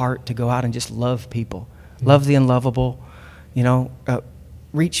have a heart to go out and just love people, love the unlovable, you know,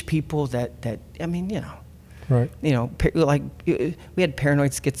 reach people that I mean, you know. Right. You know, like we had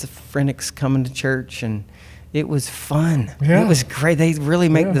paranoid schizophrenics coming to church, and it was fun. Yeah. It was great. They really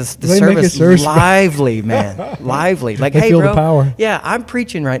make the service lively, man. Lively. Like, hey, feel bro. the power. Yeah, I'm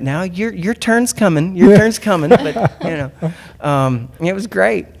preaching right now. Your turn's coming. Your turn's coming. But you know, it was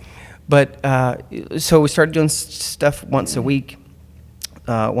great. But so we started doing stuff once a week,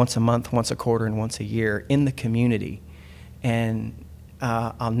 once a month, once a quarter, and once a year in the community. And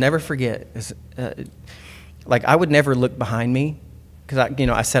I'll never forget. Like, I would never look behind me, because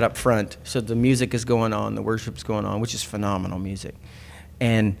I sat up front, so the music is going on, the worship's going on, which is phenomenal music,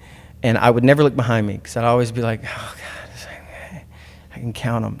 and I would never look behind me, because I'd always be like, oh God, I can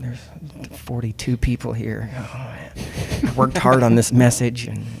count them. There's 42 people here. Oh man, I worked hard on this message,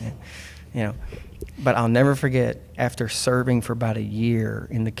 and you know, but I'll never forget, after serving for about a year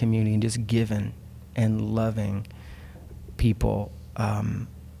in the community and just giving and loving people,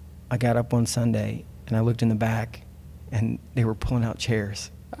 I got up one Sunday and I looked in the back, and they were pulling out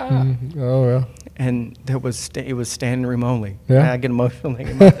chairs. Oh yeah. And it was standing room only. Yeah. I get emotional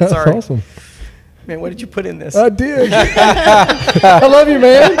thinking That's about it. Sorry. awesome. Man, what did you put in this? I did. I love you,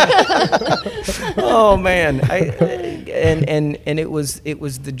 man. Oh man, and it was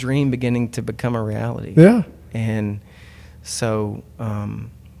the dream beginning to become a reality. Yeah. And so I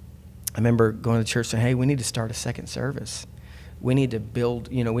remember going to church saying, hey, we need to start a second service. We need to build,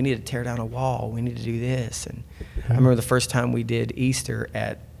 we need to tear down a wall. We need to do this. And I remember the first time we did Easter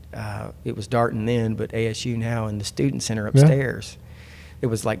at, it was Darton then, but ASU now, in the student center upstairs. Yeah. It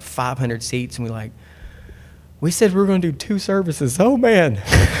was like 500 seats, and we said we were going to do 2 services. Oh man,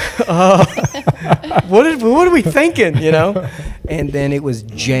 what are we thinking? And then it was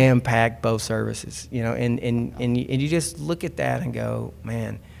jam packed, both services. And you just look at that and go,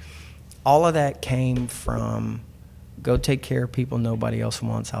 man, all of that came from go take care of people nobody else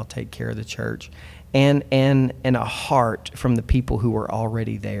wants. I'll take care of the church, and a heart from the people who were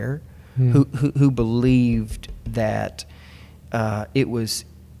already there, who believed that it was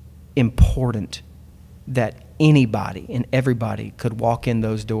important that anybody and everybody could walk in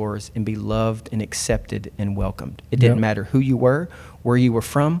those doors and be loved and accepted and welcomed. It didn't matter who you were, where you were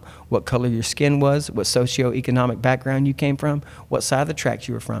from, what color your skin was, what socioeconomic background you came from, what side of the tracks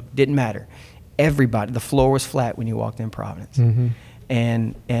you were from. Didn't matter. Everybody, the floor was flat when you walked in Providence. Mm-hmm.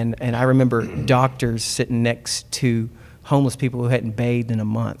 And I remember doctors sitting next to homeless people who hadn't bathed in a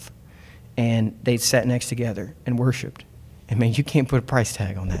month, and they sat next together and worshiped. And man, you can't put a price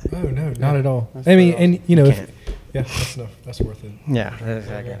tag on that. Oh no, not at all. I mean, and you know, that's enough. That's worth it. Yeah,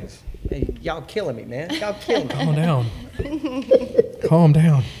 exactly. Hey, y'all killing me, man. Y'all killing me. Calm down. Calm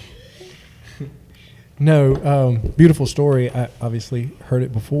down. No, beautiful story. I obviously heard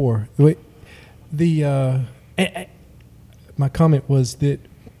it before. My comment was that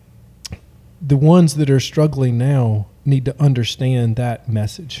the ones that are struggling now need to understand that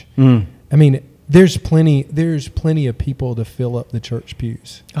message. I mean, there's plenty of people to fill up the church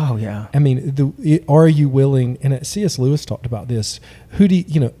pews. Oh yeah. I mean, are you willing? And C.S. Lewis talked about this. Who do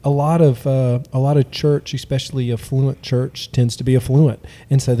you know? A lot of church, especially affluent church, tends to be affluent,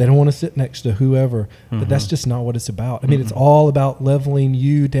 and so they don't want to sit next to whoever. But that's just not what it's about. I mean, it's all about leveling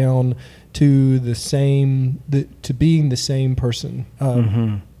you down to to being the same person,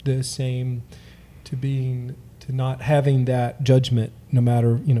 to not having that judgment, no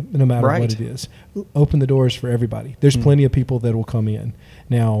matter right. what it is. Open the doors for everybody. There's plenty of people that will come in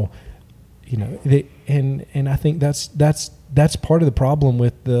now. You know, and I think that's part of the problem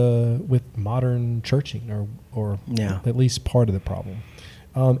with modern churching, or at least part of the problem.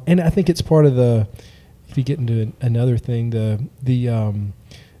 And I think it's part of if you get into another thing, the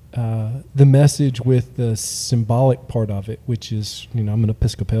message with the symbolic part of it, which is, I'm an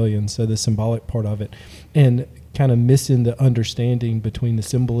Episcopalian, so the symbolic part of it, and kind of missing the understanding between the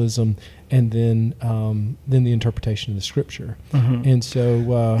symbolism and then the interpretation of the Scripture. And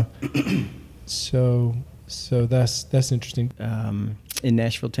so that's interesting. In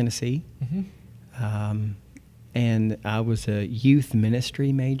Nashville, Tennessee, and I was a youth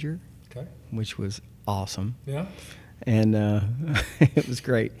ministry major, which was awesome. Yeah. And it was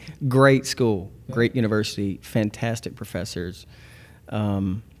great. Great school, great university, fantastic professors.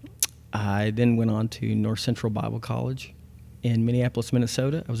 I then went on to North Central Bible College in Minneapolis,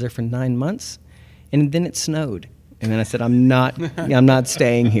 Minnesota. I was there for 9 months, and then it snowed. And then I said, I'm not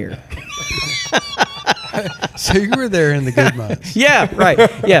staying here. So you were there in the good months. Yeah, right.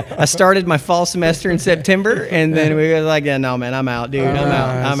 Yeah, I started my fall semester in September, and then we were like, yeah, no, man, I'm out, dude.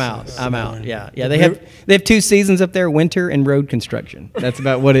 I'm out. Yeah. They have 2 seasons up there, winter and road construction. That's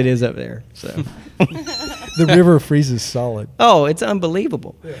about what it is up there. So. The river freezes solid. Oh, it's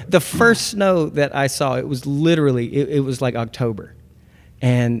unbelievable. Yeah. The first snow that I saw, it was literally, it was like October.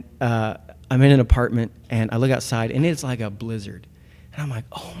 And I'm in an apartment, and I look outside, and it's like a blizzard. And I'm like,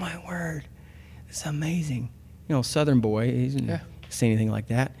 oh, my word. It's amazing. Southern boy, he hasn't seen anything like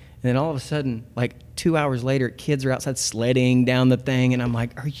that. And then all of a sudden, like 2 hours later, kids are outside sledding down the thing, and I'm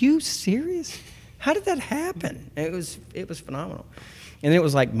like, are you serious? How did that happen? It was phenomenal. And then it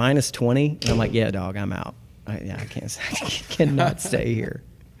was like -20, and I'm like, yeah, dog, I'm out. I cannot stay here.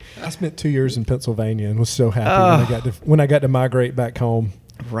 I spent 2 years in Pennsylvania and was so happy when I got to migrate back home.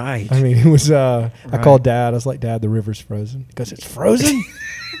 Right. I mean, it was. I called Dad. I was like, Dad, the river's frozen. Because it's frozen.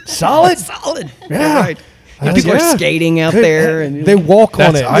 Solid. Solid. Yeah. Right. And people are skating out there, and they walk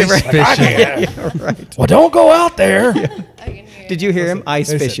on it. Ice fishing. Right. Well, don't go out there. Did you hear him?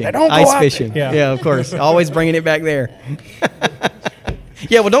 Ice fishing. Don't go ice out fishing. there. Yeah, of course. Always bringing it back there.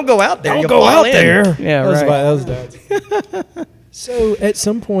 Yeah, well, don't go out there. Don't go out there. Yeah, right. That was Dad's. So at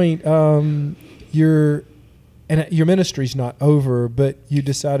some point, your ministry's not over, but you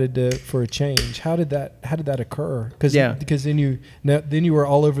decided for a change. How did that occur? Because then you were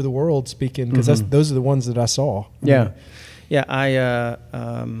all over the world speaking. Because those are the ones that I saw. Yeah, I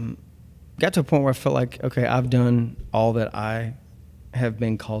got to a point where I felt like, okay, I've done all that I have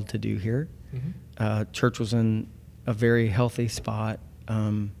been called to do here. Church was in a very healthy spot.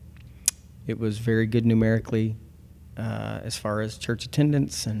 It was very good numerically as far as church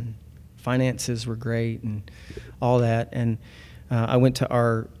attendance, and finances were great and all that. And I went to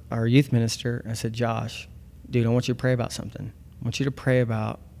our youth minister. I said, Josh, dude, I want you to pray about something. I want you to pray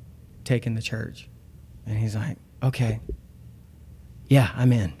about taking the church. And he's like, okay. Yeah,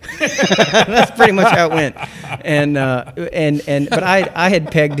 I'm in. That's pretty much how it went. But I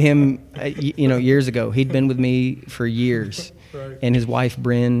had pegged him, years ago. He'd been with me for years. Right. And his wife,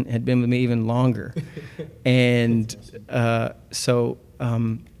 Bryn, had been with me even longer. And so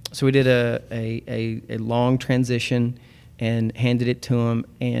we did a long transition and handed it to him.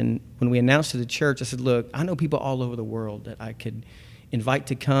 And when we announced to the church, I said, look, I know people all over the world that I could invite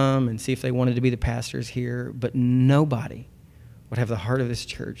to come and see if they wanted to be the pastors here, but nobody would have the heart of this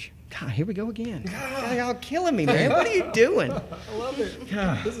church. God, here we go again. God, y'all killing me, man. What are you doing? I love it.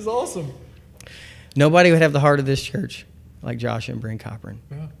 God. This is awesome. Nobody would have the heart of this church like Josh and Bryn Cochran.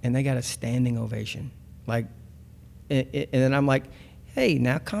 Yeah. And they got a standing ovation. And then I'm like, hey,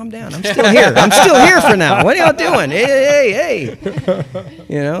 now calm down. I'm still here. I'm still here for now. What are y'all doing? Hey.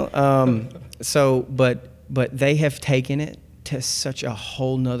 But they have taken it to such a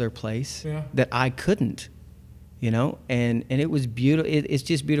whole nother place Yeah. that I couldn't, you know, and it was beautiful. It's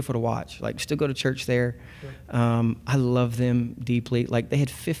just beautiful to watch. Like, still go to church there. I love them deeply. Like, they had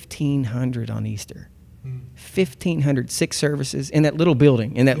 1,500 on Easter. 1,500, 6 services in that little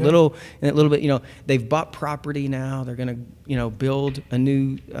building, in that little bit. You know, they've bought property now. They're going to, you know, build a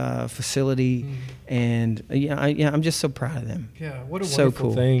new facility, and I'm just so proud of them. Yeah, what a So wonderful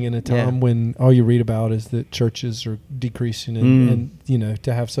cool. thing in a time when all you read about is that churches are decreasing, and you know,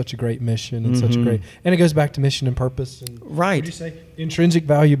 to have such a great mission and such a great, and it goes back to mission and purpose. And Right. What did you say? Intrinsic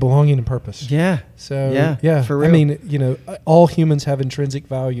value, belonging, and purpose. Yeah. So yeah, for real. I mean, you know, all humans have intrinsic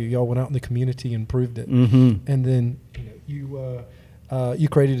value. Y'all went out in the community and proved it, and then you know, you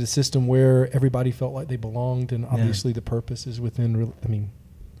created a system where everybody felt like they belonged, and obviously the purpose is within. I mean,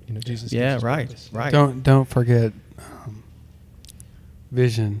 you know, Jesus. Yeah, gives us right, purpose. right. Don't forget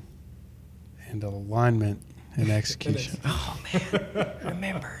vision and alignment and execution. Oh man,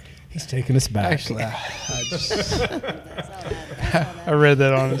 remembered. He's taking us back. Actually, I read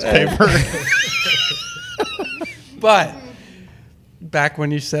that on his paper. But back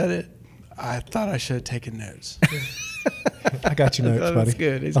when you said it, I thought I should have taken notes. I got your notes, buddy. That's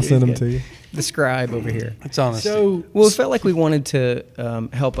good. I'll send them to you. The scribe over here. It's honesty. So, Well, it felt like we wanted to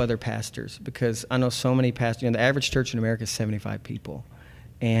help other pastors, because I know so many pastors. You know, the average church in America is 75 people,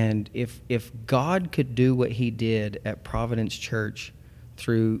 and if God could do what He did at Providence Church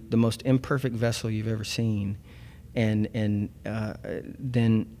through the most imperfect vessel you've ever seen, and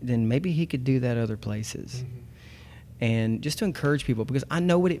then maybe He could do that other places. And just to encourage people, because I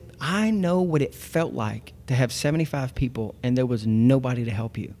know what it felt like to have 75 people and there was nobody to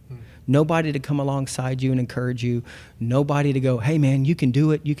help you. Nobody to come alongside you and encourage you. Nobody to go, hey man, you can do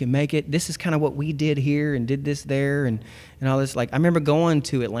it, you can make it. This is kind of what we did here and did this there and all this. Like, I remember going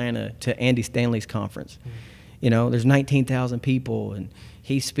to Atlanta to Andy Stanley's conference. You know, there's 19,000 people and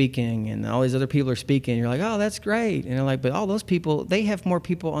he's speaking and all these other people are speaking. You're like, oh, that's great. And they're like, but all those people, they have more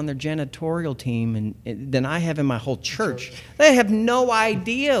people on their janitorial team than I have in my whole church. They have no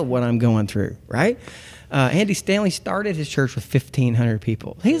idea what I'm going through, right? Andy Stanley started his church with 1,500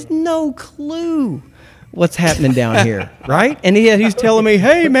 people. He has no clue what's happening down here, right? And he's telling me,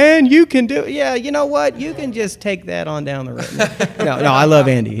 hey, man, you can do it. Yeah, you know what? You can just take that on down the road. No, I love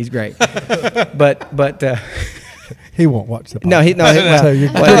Andy. He's great. But he won't watch the podcast. Well, So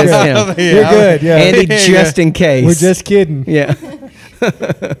you're good. You're good. Yeah. Andy, just in case. We're just kidding. Yeah.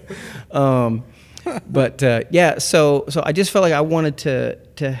 So I just felt like I wanted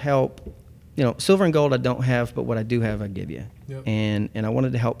to help. You know, silver and gold I don't have, but what I do have I give you. Yep. And I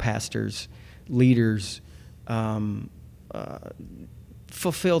wanted to help pastors, leaders,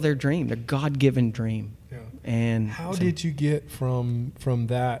 fulfill their dream, their God-given dream. Yeah. And how did you get from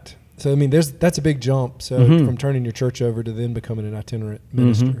that? So I mean, that's a big jump. So from turning your church over to then becoming an itinerant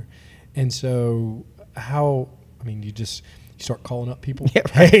minister, and so how? I mean, you start calling up people. Yeah,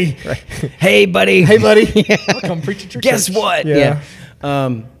 right, hey buddy, I'll come preach at your Guess church. what? Yeah.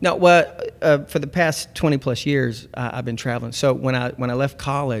 For the past 20 plus years, I've been traveling. So when I left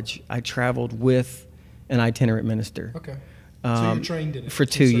college, I traveled with an itinerant minister. Okay. So you're trained in it for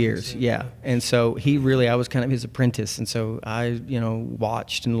 2 years, yeah. And so I was kind of his apprentice, and so I,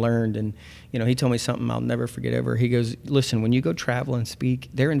 watched and learned, and he told me something I'll never forget ever. He goes, "Listen, when you go travel and speak,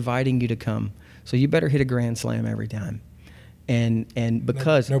 they're inviting you to come, so you better hit a grand slam every time." And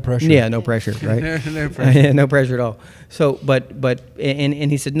because no pressure. Yeah, no pressure, right? No pressure. No pressure at all. So, but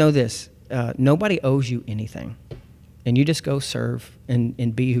he said, know this: nobody owes you anything, and you just go serve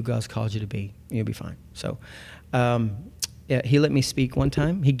and be who God's called you to be. You'll be fine. So. He let me speak one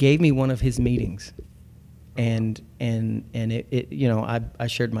time. He gave me one of his meetings, and I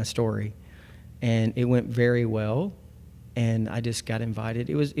shared my story, and it went very well, and I just got invited.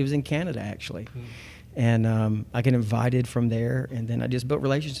 It was in Canada actually, and I got invited from there, and then I just built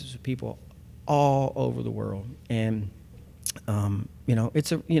relationships with people all over the world, and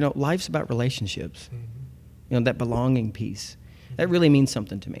life's about relationships, that belonging piece, that really means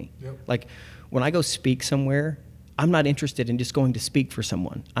something to me. Yep. Like when I go speak somewhere, I'm not interested in just going to speak for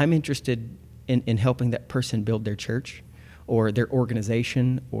someone. I'm interested in helping that person build their church or their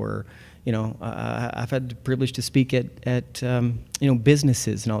organization, or, I've had the privilege to speak at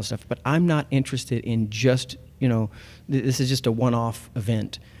businesses and all this stuff, but I'm not interested in just, this is just a one-off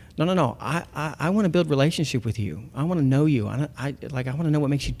event. No. I want to build relationship with you. I want to know you. I want to know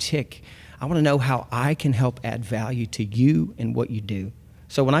what makes you tick. I want to know how I can help add value to you and what you do.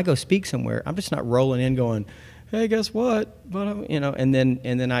 So when I go speak somewhere, I'm just not rolling in going, hey, guess what? But and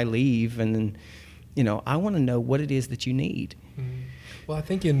then I leave, and then, I want to know what it is that you need. Well, I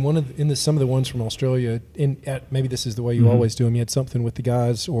think in some of the ones from Australia, maybe this is the way you always do them. You had something with the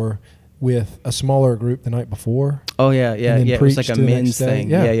guys or with a smaller group the night before. Oh yeah. It was like a men's thing.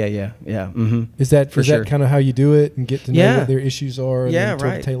 Yeah. Mm-hmm. Is that kind of how you do it and get to know what their issues are? And then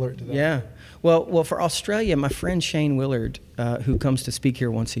right. Tailor it to that. Yeah. Well, for Australia, my friend Shane Willard, who comes to speak here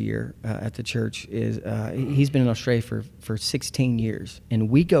once a year at the church, he's been in Australia for 16 years, and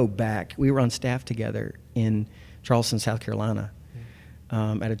we go back. We were on staff together in Charleston, South Carolina,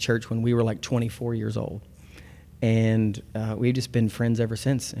 at a church when we were like 24 years old. And we've just been friends ever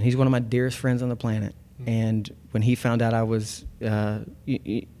since. And he's one of my dearest friends on the planet. And when he found out I was,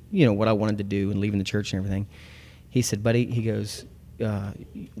 what I wanted to do and leaving the church and everything, he said, buddy, he goes,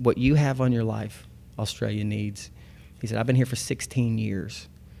 what you have on your life, Australia needs. He said, I've been here for 16 years,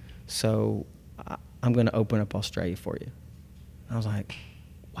 so I'm going to open up Australia for you. I was like,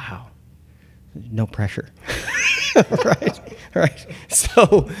 wow, no pressure. Right.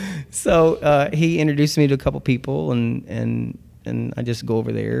 So he introduced me to a couple people, and I just go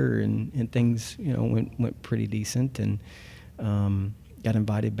over there, and things went pretty decent, and got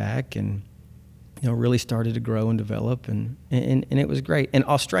invited back, and really started to grow and develop, and it was great. And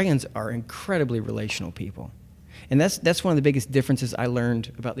Australians are incredibly relational people, and that's one of the biggest differences I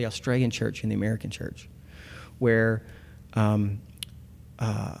learned about the Australian church and the American church, where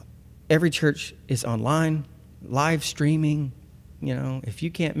every church is online. Live streaming, if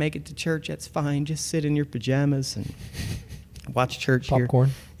you can't make it to church, that's fine. Just sit in your pajamas and watch church here. Popcorn.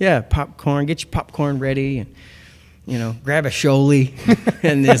 Yeah, popcorn. Get your popcorn ready, and grab a Sholey,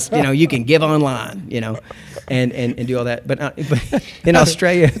 and this, you can give online, and do all that. But in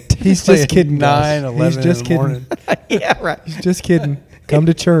Australia, he's just kidding. 9:11 He's just kidding. Morning. Yeah, right. He's just kidding. Come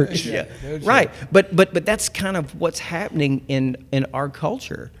to church. Yeah, right. But that's kind of what's happening in our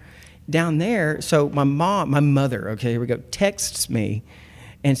culture. Down there, so my mother, okay, here we go, texts me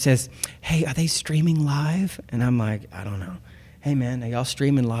and says, hey, are they streaming live? And I'm like, I don't know. Hey, man, are y'all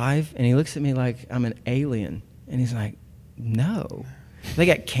streaming live? And he looks at me like I'm an alien. And he's like, no. They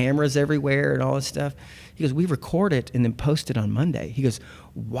got cameras everywhere and all this stuff. He goes, we record it and then post it on Monday. He goes,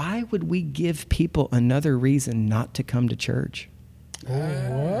 why would we give people another reason not to come to church?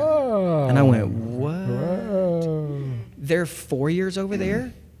 Whoa. And I went, what? Whoa. Their 4 years over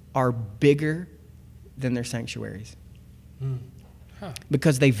there are bigger than their sanctuaries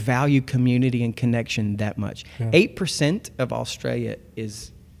because they value community and connection that much. 8% of Australia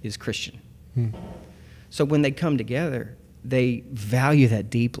is Christian. So when they come together, they value that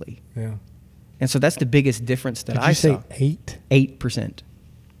deeply. Yeah. And so that's the biggest difference that I saw. Did you say 8? 8%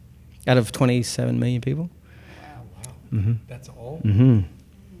 out of 27 million people. Wow. Mm-hmm. That's all? Mm-hmm.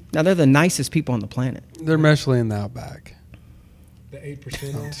 Now, they're the nicest people on the planet. They're mostly in the outback. The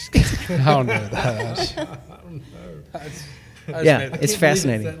 8%? I don't know that. I don't know. Yeah, it's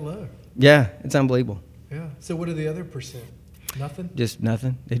fascinating. It's that low. Yeah, it's unbelievable. Yeah. So what are the other percent? Nothing? Just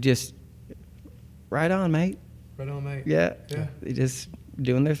nothing. They just, right on, mate. Right on, mate. Yeah. Yeah. They just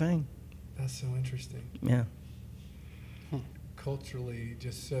doing their thing. That's so interesting. Yeah. Culturally,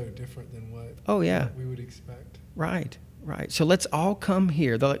 just so different than what we would expect. Right. So let's all come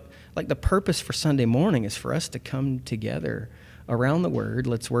here. The purpose for Sunday morning is for us to come together around the Word.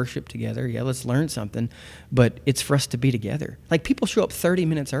 Let's worship together. Yeah, let's learn something. But it's for us to be together. Like, people show up 30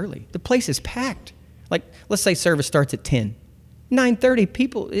 minutes early. The place is packed. Like, let's say service starts at 10. 9:30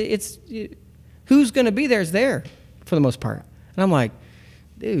 people, who's going to be there is there for the most part. And I'm like,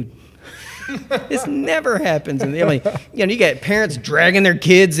 dude, this never happens. And you got parents dragging their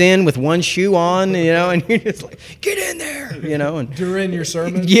kids in with one shoe on, and you're just like, get in there, and during your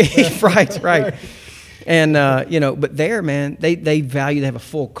sermon. Yeah, right. And but there, man, they value. They have a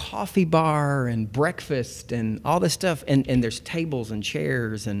full coffee bar and breakfast and all this stuff, and there's tables and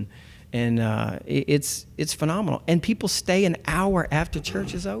chairs and it's phenomenal. And people stay an hour after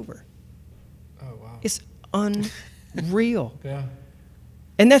church is over. Oh wow! It's unreal. Yeah.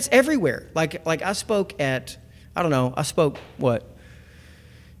 And that's everywhere. Like I spoke at,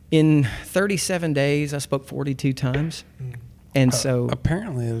 in 37 days, I spoke 42 times. And so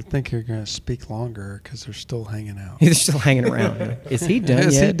apparently, I think you're going to speak longer because they're still hanging out. They're still hanging around. Is he done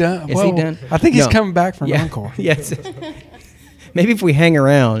Is yet? he done? Is he done? I think he's coming back for an encore. Yes. Maybe if we hang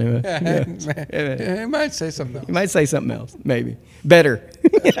around. He might say something else. He might say something else. Maybe. Better.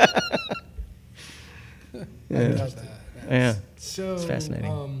 Yeah. So, it's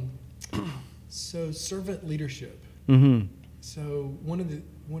fascinating. So servant leadership. Mm-hmm. So one of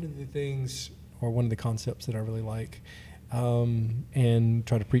the things, or one of the concepts that I really like, and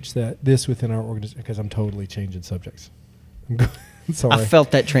try to preach this within our organization, because I'm totally changing subjects. Sorry. I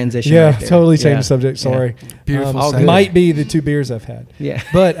felt that transition. Yeah, right there. totally changed the subject. Sorry. Yeah. Beautiful. All good. Might be the 2 beers I've had. Yeah.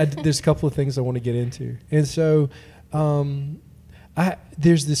 But there's a couple of things I want to get into. And so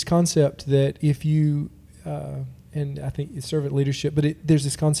there's this concept that if you, and I think it's servant leadership, but there's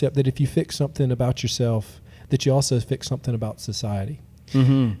this concept that if you fix something about yourself, that you also fix something about society.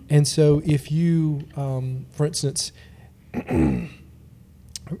 Mm-hmm. And so if you, for instance,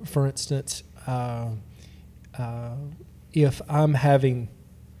 if I'm having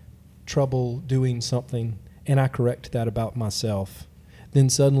trouble doing something and I correct that about myself, then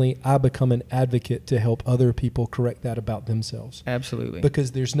suddenly I become an advocate to help other people correct that about themselves. Absolutely.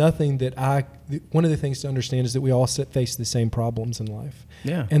 Because there's nothing that one of the things to understand is that we all face the same problems in life.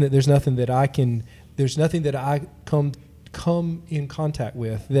 Yeah. And that there's nothing that I come in contact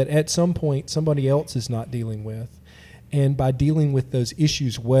with that at some point somebody else is not dealing with. And by dealing with those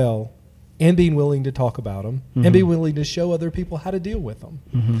issues well, and being willing to talk about them, and be willing to show other people how to deal with them.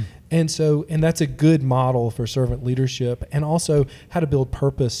 Mm-hmm. And that's a good model for servant leadership, and also how to build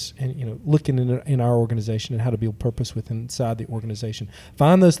purpose, and looking in our organization and how to build purpose inside the organization.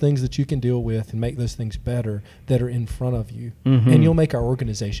 Find those things that you can deal with and make those things better that are in front of you, and you'll make our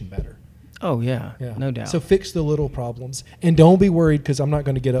organization better. Oh, yeah, no doubt. So fix the little problems, and don't be worried because I'm not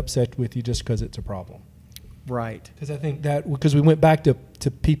going to get upset with you just because it's a problem. Right. Because I think because we went back to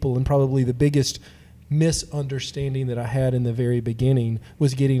people, and probably the biggest misunderstanding that I had in the very beginning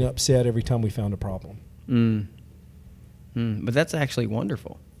was getting upset every time we found a problem. But that's actually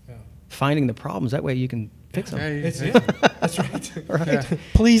wonderful. Yeah. Finding the problems, that way you can fix them. That's right. Right. Yeah.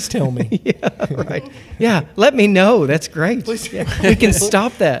 Please tell me. Yeah, right. Yeah, let me know. That's great. Please, we can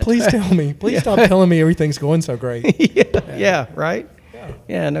stop that. Please tell me. Please stop telling me everything's going so great. Yeah, right?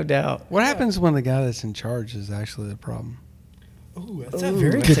 Yeah, no doubt. What happens when the guy that's in charge is actually the problem? Ooh, that's a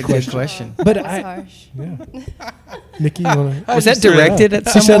very That's good a question. good question. But That's harsh. Yeah. Nikki, you want to? Was that directed at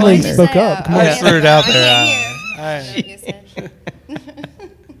She someone? suddenly spoke up. Come I on. just threw it out I there. can't hear. You said.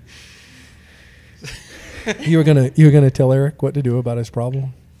 You were gonna tell Eric what to do about his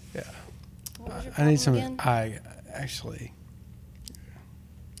problem. Yeah. What was your I need some. problem again? I actually,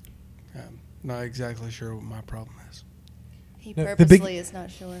 I'm not exactly sure what my problem is. He No, the purposely is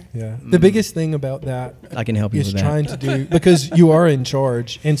not sure. Yeah. The biggest thing about that I can help you is with that. trying to do, because you are in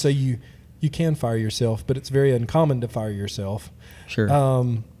charge, and so you can fire yourself, but it's very uncommon to fire yourself. Sure.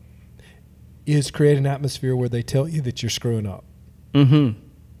 Is create an atmosphere where they tell you that you're screwing up. Mm-hmm.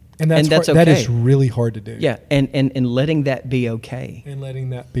 And that's okay. that is really hard to do. Yeah, and letting that be okay. And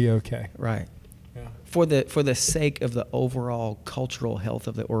letting that be okay. Right. Yeah. For the sake of the overall cultural health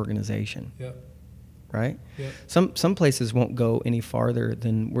of the organization. Yep. Right? Yep. Some places won't go any farther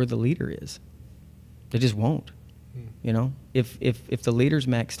than where the leader is. They just won't. You know? If the leader's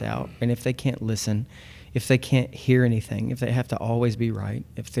maxed out, and if they can't listen, if they can't hear anything, if they have to always be right,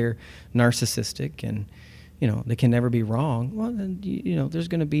 if they're narcissistic and they can never be wrong, well, then, there's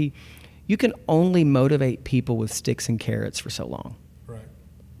going to be, you can only motivate people with sticks and carrots for so long. Right.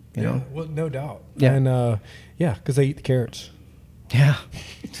 You know? Well, no doubt. Yeah. And, because they eat the carrots. Yeah.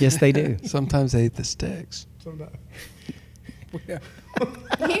 Yes, they do. Sometimes they eat the sticks. Sometimes. You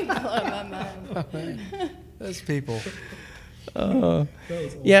blow my mind. Those people. Yeah,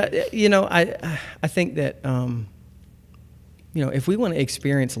 I think that, if we want to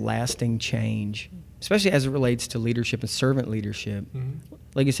experience lasting change, especially as it relates to leadership and servant leadership,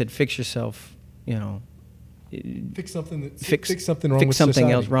 like you said, fix yourself, Fix something that fix something wrong fix with something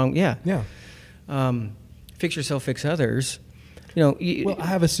society. else wrong. Yeah. Yeah. Fix yourself, fix others. Well, I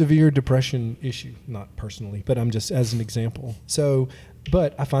have a severe depression issue, not personally, but I'm just as an example. So,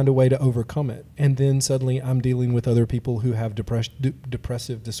 but I find a way to overcome it, and then suddenly I'm dealing with other people who have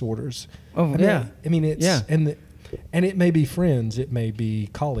depressive disorders. Oh, yeah. I mean, it's and it may be friends, it may be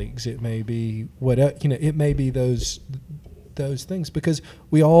colleagues, it may be whatever. It may be those things, because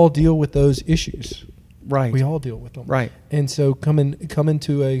we all deal with those issues. Right. We all deal with them. Right. And so come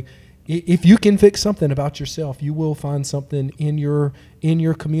into if you can fix something about yourself, you will find something in your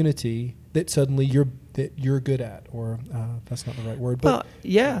community that suddenly you're good at, or that's not the right word. But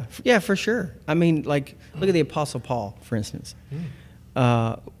yeah, for sure. I mean, like, look at the Apostle Paul, for instance.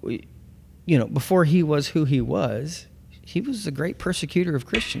 Before he was who he was a great persecutor of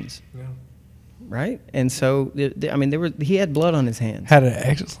Christians. Yeah. Right? And so, he had blood on his hands. Had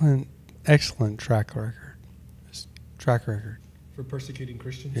an excellent track record. For persecuting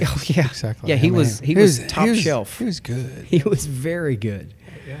Christians. Oh, yeah. Exactly. Yeah, he was top shelf. He was good. He was very good.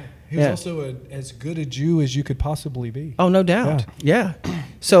 Yeah. He was also as good a Jew as you could possibly be. Oh, no doubt. Yeah.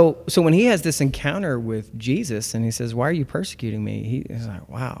 So when he has this encounter with Jesus and he says, "Why are you persecuting me?" He's like,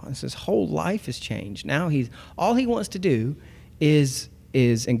 "Wow, his whole life has changed. Now all he wants to do is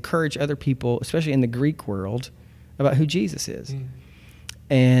encourage other people, especially in the Greek world, about who Jesus is.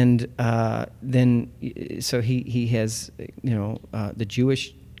 And then, so he has, the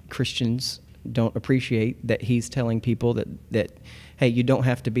Jewish Christians don't appreciate that he's telling people that hey, you don't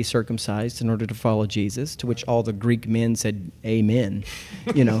have to be circumcised in order to follow Jesus. To which all the Greek men said, "Amen."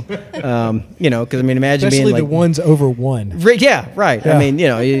 Because imagine especially being like the ones over one. Yeah, right.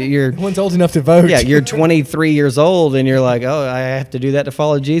 Yeah. You're One's old enough to vote. Yeah, you're 23 years old, and you're like, oh, I have to do that to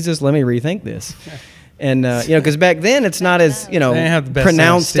follow Jesus. Let me rethink this. And because back then it's not as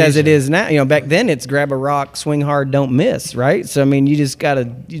pronounced as it is now. Back then it's grab a rock, swing hard, don't miss. Right. So you just gotta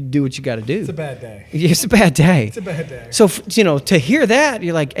do what you gotta do. It's a bad day. It's a bad day. It's a bad day. So to hear that,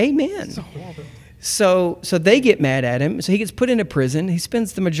 you're like, amen. So they get mad at him. So he gets put into prison. He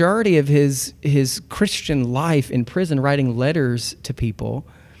spends the majority of his Christian life in prison writing letters to people,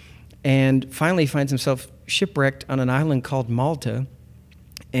 and finally finds himself shipwrecked on an island called Malta,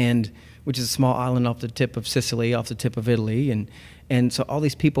 which is a small island off the tip of Sicily, off the tip of Italy, and so all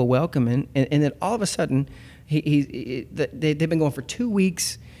these people welcome him, and then all of a sudden, they've been going for 2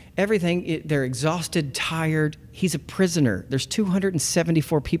 weeks. Everything, they're exhausted, tired. He's a prisoner. There's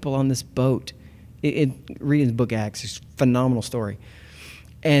 274 people on this boat. Reading the book Acts, it's a phenomenal story.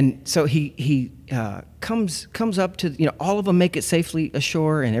 And so he comes up to, all of them make it safely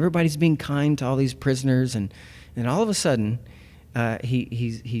ashore, and everybody's being kind to all these prisoners, and all of a sudden,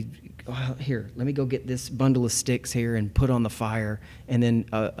 here, let me go get this bundle of sticks here and put on the fire. And then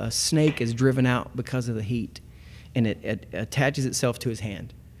a snake is driven out because of the heat, and it attaches itself to his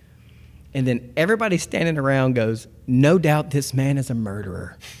hand. And then everybody standing around goes, no doubt this man is a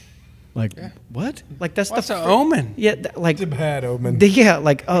murderer. Like, what? Like, that's an omen? Yeah, It's a bad omen.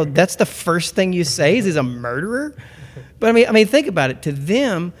 That's the first thing you say is he's a murderer? But I mean, think about it. To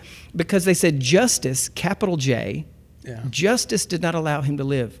them, because they said justice, capital J, justice did not allow him to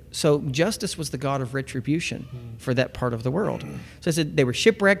live. So justice was the god of retribution for that part of the world. So I said they were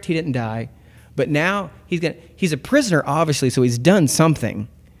shipwrecked, he didn't die, but now he's a prisoner, obviously, so he's done something.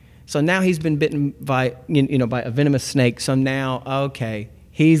 So now he's been bitten by by a venomous snake. So now, okay,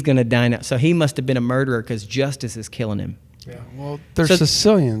 he's going to die now. So he must have been a murderer because justice is killing him. Yeah. Well, they're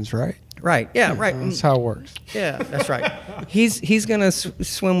Sicilians, right? Right. Yeah. Right. That's how it works. Yeah, that's right. He's gonna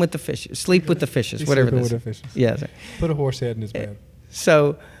swim with the fishes, sleep with the fishes, whatever this. With the fishes. Yeah. Put a horse head in his bed.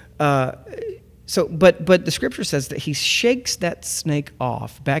 So but the scripture says that he shakes that snake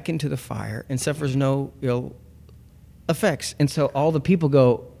off back into the fire and suffers no ill effects. And so all the people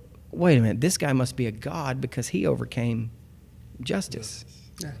go, wait a minute, this guy must be a god because he overcame justice.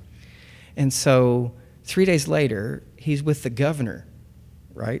 Yeah. And so 3 days later, he's with the governor.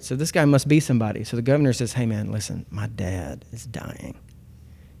 Right? So this guy must be somebody. So the governor says, hey, man, listen, my dad is dying.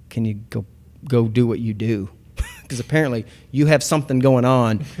 Can you go do what you do? Because apparently you have something going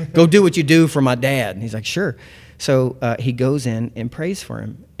on. Go do what you do for my dad. And he's like, sure. So he goes in and prays for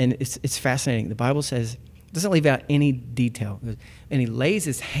him. And it's fascinating. The Bible says, it doesn't leave out any detail. And he lays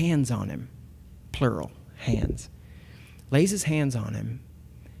his hands on him, plural, hands. Lays his hands on him,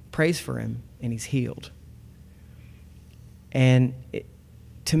 prays for him, and he's healed. And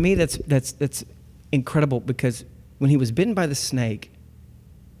to me, that's incredible because when he was bitten by the snake,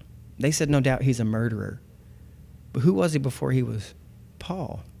 they said no doubt he's a murderer. But who was he before he was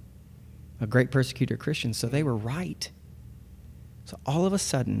Paul? A great persecutor of Christians. So they were right. So all of a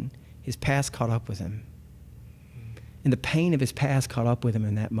sudden, his past caught up with him. And the pain of his past caught up with him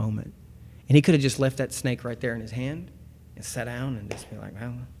in that moment. And he could have just left that snake right there in his hand and sat down and just be like,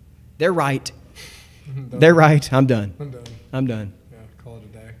 well, they're right. They're right. I'm done. I'm done. Call it a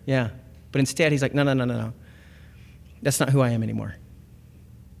day. Yeah. But instead, he's like, no. That's not who I am anymore.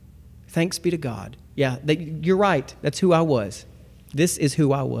 Thanks be to God. Yeah, you're right. That's who I was. This is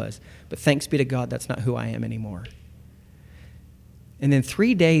who I was. But thanks be to God, that's not who I am anymore. And then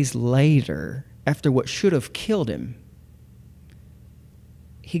 3 days later, after what should have killed him,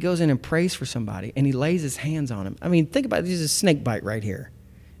 he goes in and prays for somebody, and he lays his hands on him. I mean, think about it. There's a snake bite right here.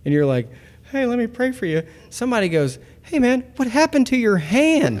 And you're like, hey, let me pray for you. Somebody goes, hey, man, what happened to your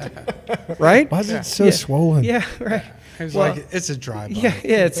hand? Right? Why is it so swollen? Yeah, right. It's like, it's a dry bite. Yeah,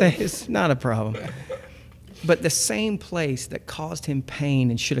 it's not a problem. But the same place that caused him pain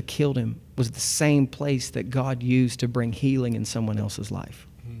and should have killed him was the same place that God used to bring healing in someone else's life.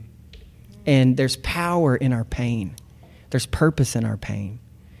 And there's power in our pain. There's purpose in our pain.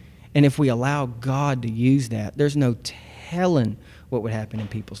 And if we allow God to use that, there's no telling what would happen in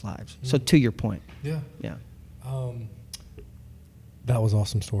people's lives. So to your point. Yeah. Yeah. That was an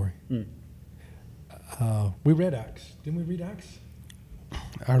awesome story. We read Acts. Didn't we read Acts?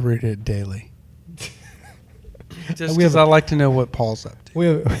 I read it daily. Just because I like to know what Paul's up to. We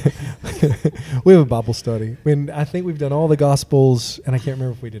have, we have a Bible study. I think we've done all the Gospels, and I can't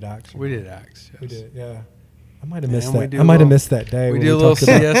remember if we did Acts. We did Acts. Yes. We did, yeah. I might have missed that. I might have missed that day. We do a little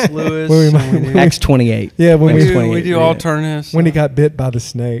C.S. Lewis. Acts 28. Yeah, we do Alternus. When he got bit by the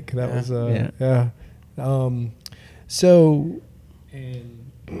snake. That was, So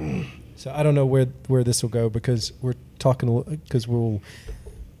I don't know where this will go, because we're talking, because we're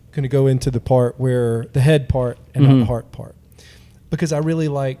going to go into the part where the head part and not the heart part, because I really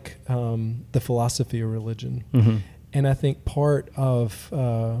like the philosophy of religion, and I think part of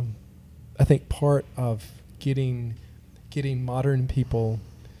getting modern people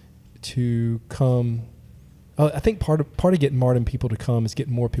to come. I think part of getting modern people to come is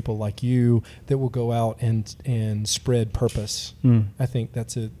getting more people like you that will go out and spread purpose. I think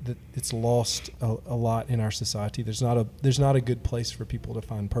that it's lost a lot in our society. There's not a good place for people to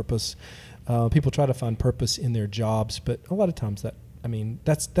find purpose. People try to find purpose in their jobs, but a lot of times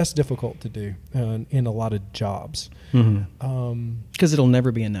that's difficult to do in a lot of jobs. Because it'll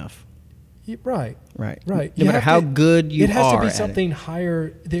never be enough. Right. No matter how good you are, it has to be something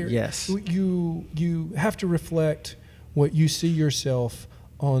higher. There, yes. You have to reflect what you see yourself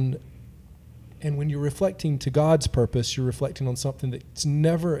on, and when you're reflecting to God's purpose, you're reflecting on something that's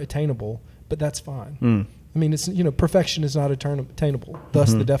never attainable, but that's fine. I mean, it's perfection is not attainable.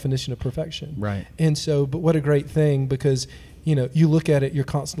 Thus, the definition of perfection. Right. And so, but what a great thing, because you look at it, you're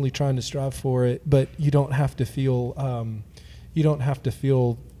constantly trying to strive for it, but you don't have to feel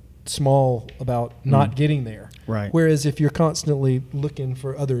small about not getting there. Right. Whereas if you're constantly looking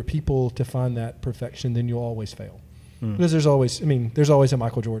for other people to find that perfection, then you'll always fail. Because there's always a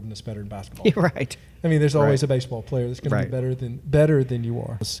Michael Jordan that's better in basketball. Right. I mean, there's always a baseball player that's going to be better than you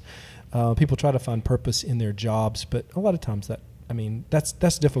are. People try to find purpose in their jobs, but a lot of times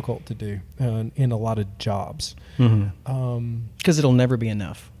that's difficult to do in a lot of jobs. Because it'll never be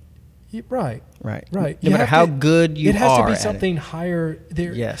enough. Right. No matter how good you are, it has to be something higher.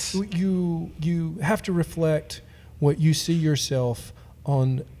 There, yes. You have to reflect what you see yourself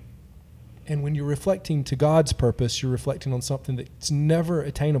on, and when you're reflecting to God's purpose, you're reflecting on something that's never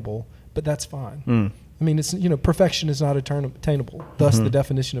attainable, but that's fine. I mean, it's perfection is not attainable. Thus, the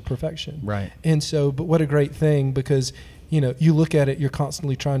definition of perfection. Right. And so, but what a great thing, because you look at it, you're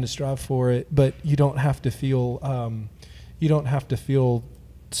constantly trying to strive for it, but you don't have to feel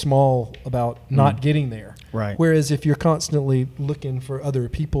small about not getting there. Right. Whereas if you're constantly looking for other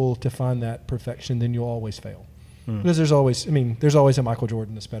people to find that perfection, then you'll always fail. Because there's always a Michael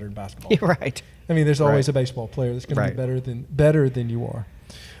Jordan that's better in basketball. Right. I mean, there's always a baseball player that's going to be better than you are.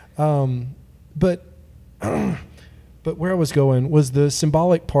 But where I was going was the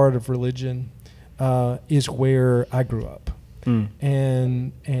symbolic part of religion is where I grew up.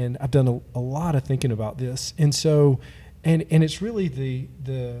 And I've done a lot of thinking about this. And so And it's really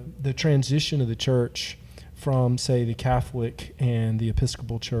the transition of the church from, say, the Catholic and the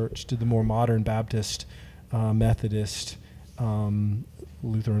Episcopal Church to the more modern Baptist, Methodist,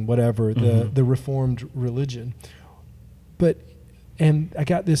 Lutheran, whatever, the Reformed religion. And I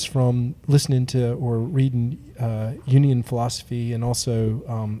got this from listening to or reading Union philosophy, and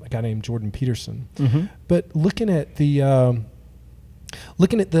also a guy named Jordan Peterson. But looking at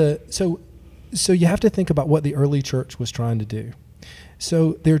so you have to think about what the early church was trying to do.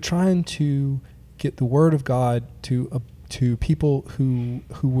 So they're trying to get the word of God to people who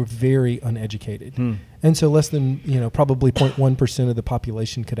were very uneducated. And so less than, probably 0.1% of the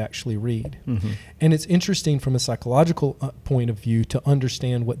population could actually read. And it's interesting from a psychological point of view to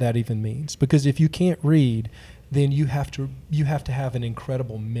understand what that even means. Because if you can't read, then you have to have an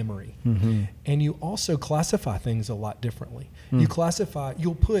incredible memory. And you also classify things a lot differently.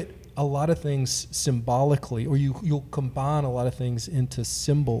 You'll put a lot of things symbolically, or you'll combine a lot of things into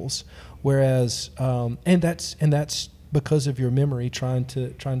symbols, whereas and that's because of your memory trying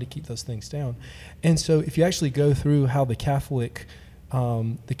to keep those things down. And so if you actually go through how the Catholic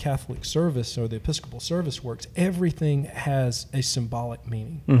service or the Episcopal service works, everything has a symbolic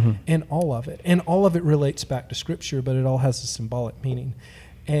meaning, and all of it relates back to Scripture, but it all has a symbolic meaning.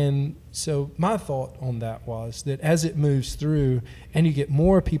 And so my thought on that was that as it moves through and you get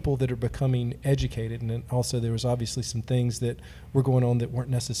more people that are becoming educated, and then also there was obviously some things that were going on that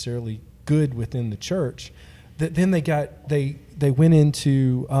weren't necessarily good within the church, that then they went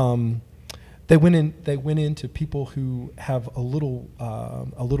into people who have a little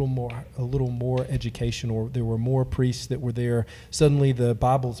more education, or there were more priests that were there. Suddenly the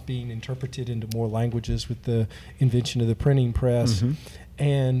Bible's being interpreted into more languages with the invention of the printing press.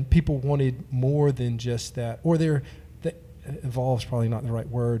 And people wanted more than just that, or evolve's probably not the right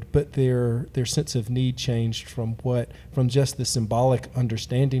word, but their sense of need changed from just the symbolic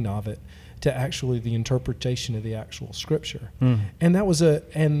understanding of it to actually the interpretation of the actual scripture. And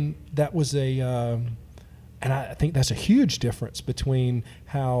I think that's a huge difference between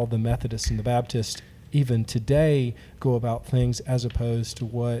how the Methodists and the Baptists even today go about things as opposed to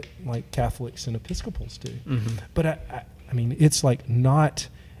what like Catholics and Episcopals do. But I mean, it's like not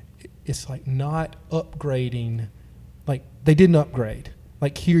upgrading. Like they didn't upgrade.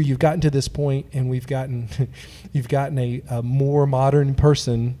 Like here, you've gotten to this point, and you've gotten a more modern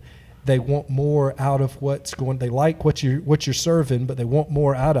person. They want more out of what's going. They like what you're serving, but they want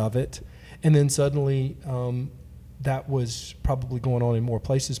more out of it. And then suddenly, that was probably going on in more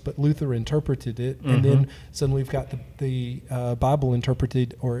places. But Luther interpreted it, and then suddenly we've got the Bible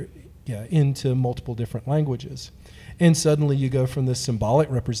interpreted into multiple different languages. And suddenly you go from this symbolic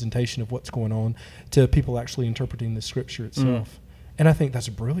representation of what's going on to people actually interpreting the scripture itself. And I think that's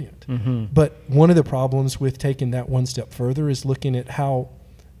brilliant. But one of the problems with taking that one step further is looking at how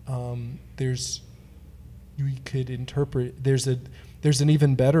there's an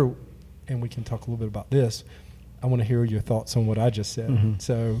even better, and we can talk a little bit about this. I want to hear your thoughts on what I just said.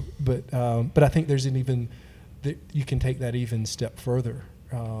 So, but I think you can take that even step further,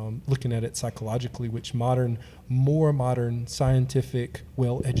 looking at it psychologically, which more modern, scientific,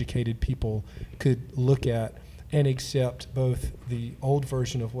 well-educated people could look at and accept both the old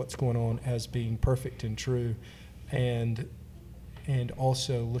version of what's going on as being perfect and true, and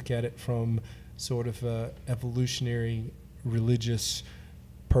also look at it from sort of a evolutionary religious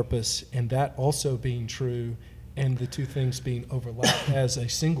purpose, and that also being true, and the two things being overlapped as a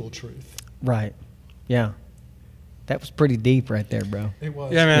single truth. Right. Yeah. That was pretty deep right there, bro. It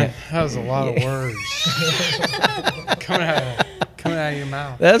was. Yeah, man. That was a lot of words coming out of your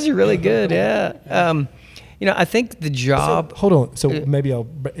mouth. That's really good. Yeah. I think the job. So, hold on. So maybe I'll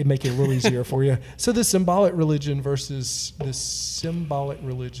make it a little easier for you. So the symbolic religion versus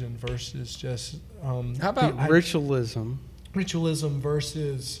just. How about ritualism? Ritualism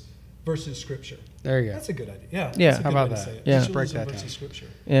versus scripture. There you go. That's a good idea. Yeah. Yeah. That's a How good about way to that? say it. Yeah. Ritualism Break that versus down. scripture.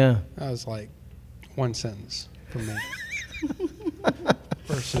 Yeah. That was like one sentence for me.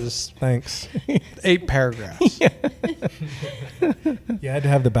 Versus Thanks. 8 paragraphs. You had to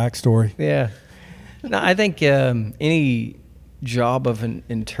have the backstory. Yeah. No, I think any job of an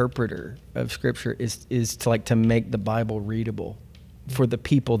interpreter of scripture is to make the Bible readable for the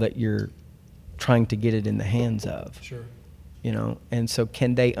people that you're trying to get it in the hands of. Sure. And so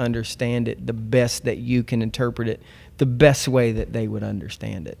can they understand it the best that you can interpret it, the best way that they would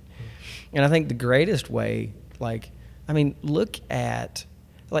understand it. And I think the greatest way, look at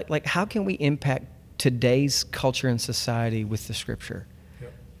how can we impact today's culture and society with the scripture?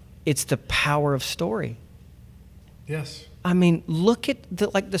 Yep. It's the power of story. Yes. I mean, look at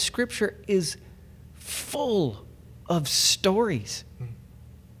the scripture is full of stories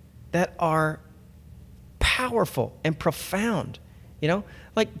that are powerful and profound,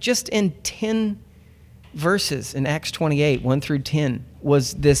 just in 10 verses in Acts 28, 1 through 10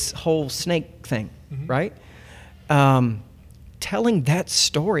 was this whole snake thing, right? Telling that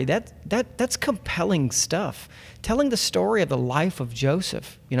story, that's compelling stuff. Telling the story of the life of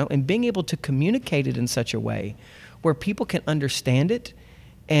Joseph, and being able to communicate it in such a way where people can understand it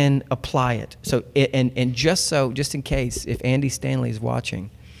and apply it. So, just in case, if Andy Stanley is watching,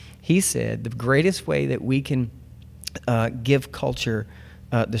 he said the greatest way that we can give culture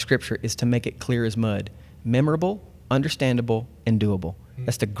the scripture is to make it clear as mud, memorable, understandable, and doable.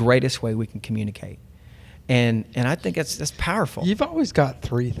 That's the greatest way we can communicate. And I think that's powerful. You've always got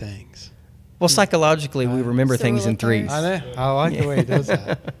 3 things. Well, psychologically, we remember things in 3s. I know. I like the way he does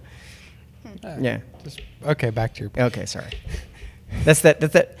that. Yeah. Okay, back to your point. Okay, sorry. That's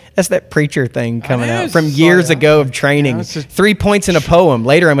that preacher thing coming know, out from it's years like- ago of training. it's just- 3 points in a poem.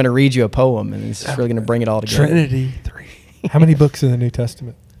 Later, I'm going to read you a poem, and it's really going to bring it all together. Trinity 3. How many books in the New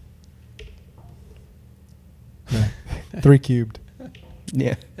Testament? No. 3 cubed.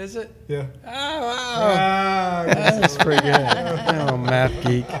 Yeah. Is it? Yeah. Oh, wow. That's pretty good. Oh, math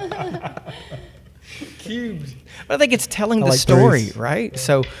geek. Cubed. But I think it's telling I the like story, threes. right?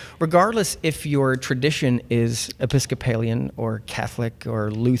 So regardless if your tradition is Episcopalian or Catholic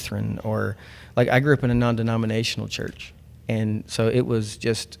or Lutheran or I grew up in a non-denominational church. And so it was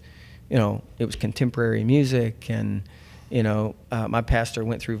just, it was contemporary music and, my pastor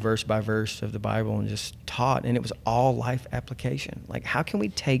went through verse by verse of the Bible and just taught, and it was all life application. How can we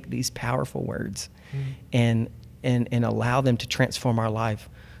take these powerful words and allow them to transform our life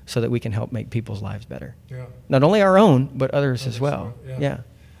so that we can help make people's lives better? Yeah. Not only our own, but others as well. Yeah. Yeah.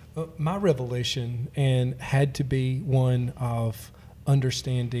 My revelation and had to be one of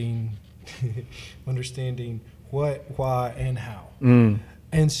understanding, understanding what, why, and how.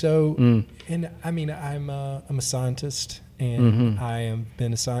 And so, and I mean, I'm a scientist, and I have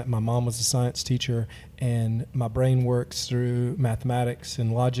been my mom was a science teacher, and my brain works through mathematics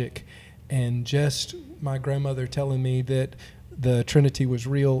and logic, and just my grandmother telling me that the Trinity was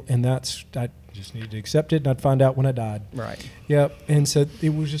real, and I just needed to accept it, and I'd find out when I died. Right. Yep. And so it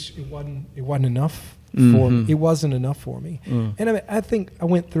wasn't enough for me. It wasn't enough for me. And I think I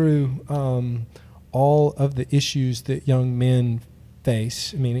went through all of the issues that young men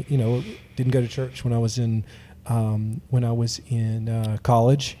face. I mean, didn't go to church when I was in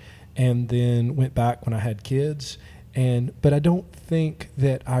college, and then went back when I had kids. But I don't think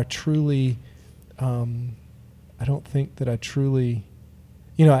that I truly.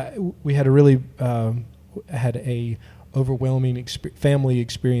 We had a really overwhelming family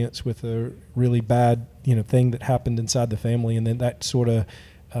experience with a really bad thing that happened inside the family, and then that sort of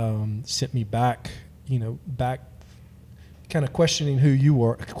sent me back kind of questioning who you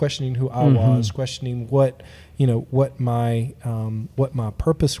were, questioning who I was, questioning what my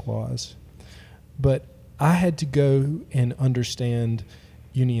purpose was. But I had to go and understand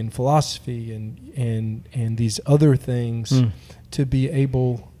Union philosophy and these other things to be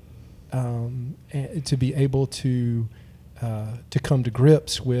able to come to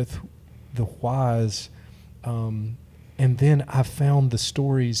grips with the whys, and then I found the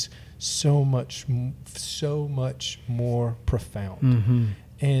stories so much more profound.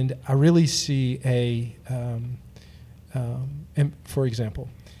 And I really see and for example,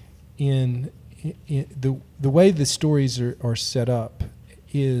 in the way the stories are set up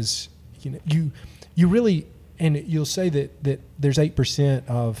is, you really, and you'll say that there's 8%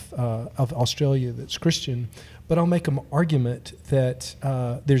 of Australia that's Christian, but I'll make an argument that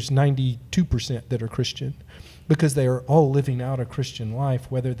there's 92% that are Christian, because they are all living out a Christian life,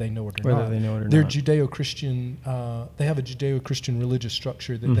 whether they know it or not. They're Judeo-Christian. They have a Judeo-Christian religious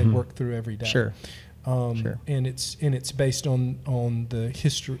structure that they work through every day. Sure. And it's based on the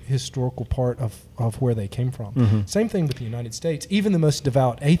historical part of where they came from. Same thing with the United States. Even the most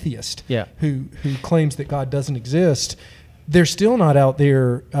devout atheist who claims that God doesn't exist, they're still not out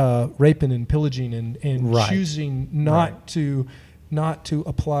there raping and pillaging and choosing not to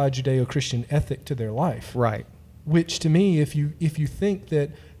apply Judeo-Christian ethic to their life. Right. Which, to me, if you think that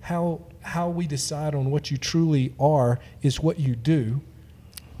how we decide on what you truly are is what you do,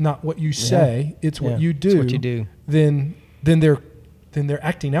 not what you say, it's what you do. It's what you do. Then they're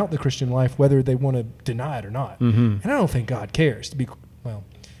acting out the Christian life, whether they want to deny it or not. And I don't think God cares.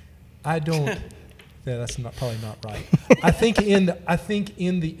 I don't. That's probably not right. I think in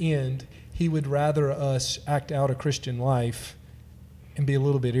the end, He would rather us act out a Christian life and be a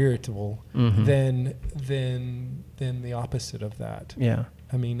little bit irritable than the opposite of that. Yeah.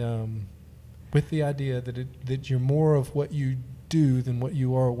 I mean, with the idea that you're more of what you do than what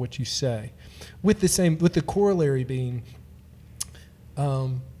you are or what you say. With the corollary being,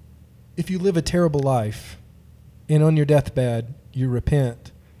 if you live a terrible life and on your deathbed you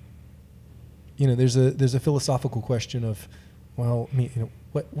repent, there's a philosophical question of, well,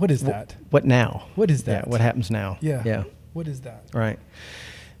 what is that? What now? What is that? Yeah, what happens now? Yeah. What is that? Right.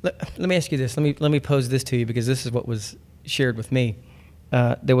 Let me ask you this. Let me pose this to you, because this is what was shared with me.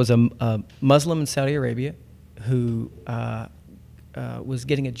 There was a Muslim in Saudi Arabia who was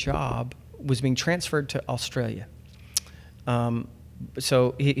getting a job, was being transferred to Australia.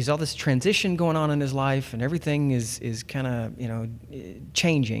 So he's all this transition going on in his life, and everything is kind of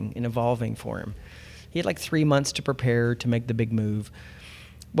changing and evolving for him. He had like 3 months to prepare to make the big move.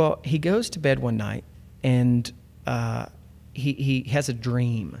 Well, he goes to bed one night, and he has a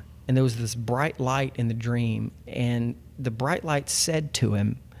dream, and there was this bright light in the dream, and the bright light said to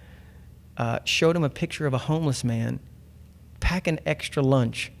him, showed him a picture of a homeless man packing extra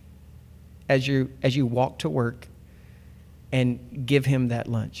lunch as you walk to work, and give him that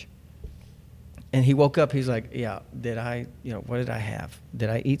lunch. And he woke up, he's like, yeah, what did I have? Did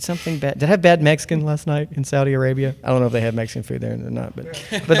I eat something bad? Did I have bad Mexican last night in Saudi Arabia? I don't know if they have Mexican food there or not, but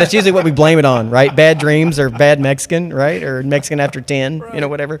that's usually what we blame it on, right? Bad dreams or bad Mexican, right? Or Mexican after 10, right.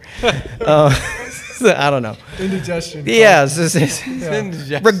 Whatever. I don't know. Indigestion. Yeah,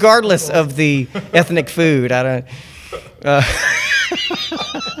 regardless of the ethnic food, I don't.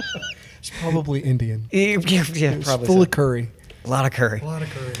 It's probably Indian. Yeah, probably full of curry. A lot of curry.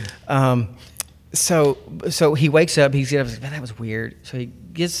 So he wakes up. He's man, that was weird. So he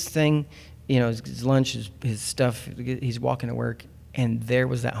gets his thing, his lunch, his stuff. He's walking to work, and there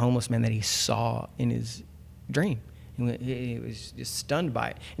was that homeless man that he saw in his dream. And He was just stunned by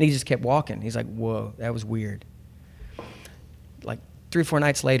it. And he just kept walking. He's like, whoa, that was weird. Like 3 or 4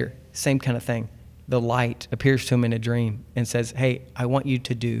 nights later, same kind of thing. The light appears to him in a dream and says, hey, I want you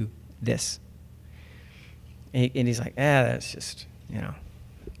to do this. And he's like, that's just,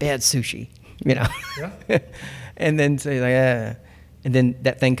 bad sushi, Yeah. And then so he's like, and then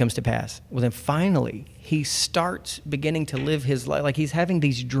that thing comes to pass. Well, then finally, he starts beginning to live his life. Like he's having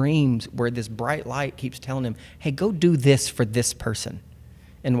these dreams where this bright light keeps telling him, hey, go do this for this person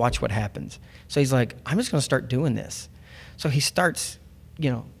and watch what happens. So he's like, I'm just going to start doing this. So he starts,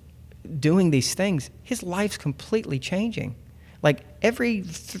 doing these things. His life's completely changing. Like every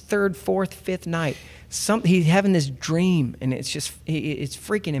third, fourth, fifth night, he's having this dream, and it's just, it's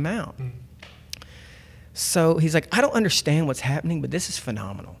freaking him out. Mm. So he's like, I don't understand what's happening, but this is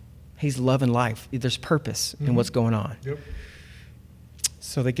phenomenal. He's loving life. There's purpose in what's going on. Yep.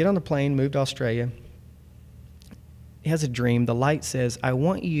 So they get on the plane, move to Australia. He has a dream. The light says, I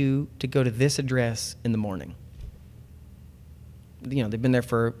want you to go to this address in the morning. They've been there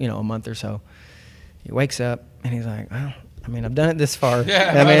for, a month or so. He wakes up, and he's like, well, I've done it this far.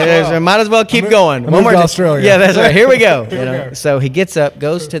 Yeah, I might as well keep going. One more to Australia. Yeah, that's right. Here we go. So he gets up,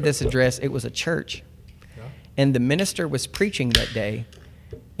 goes to this address. It was a church. And the minister was preaching that day,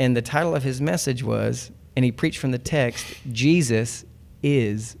 and the title of his message was, and he preached from the text, Jesus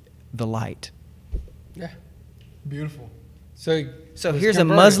is the light. Yeah. Beautiful. So here's a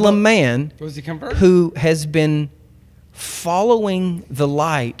Muslim man who has been following the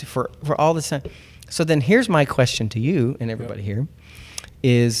light for all this time. So then here's my question to you and everybody here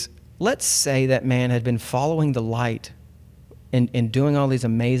is, let's say that man had been following the light and doing all these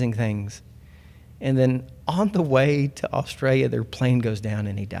amazing things, and then on the way to Australia, their plane goes down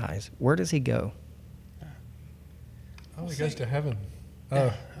and he dies. Where does he go? Oh, he goes to heaven.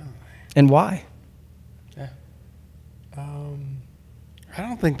 Oh. And why? Yeah. I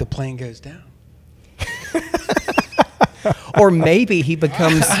don't think the plane goes down. Or maybe he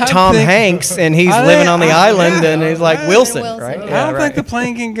becomes Tom Hanks and he's living on the island and he's like Wilson, right? Yeah, I don't think the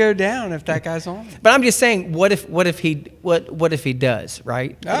plane can go down if that guy's on it. But I'm just saying, what if he does,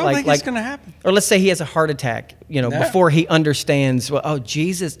 right? I don't think it's going to happen. Or let's say he has a heart attack, before he understands. Well,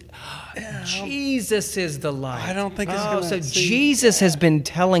 Jesus is the light. I don't think it's going to. So Jesus has been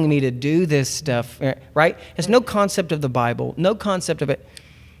telling me to do this stuff, right? Has no concept of the Bible, no concept of it.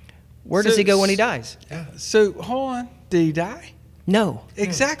 Where does he go when he dies? So hold on. Did he die? No.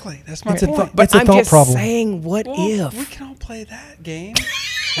 Exactly. That's my point. But I'm just saying, what if? We can all play that game.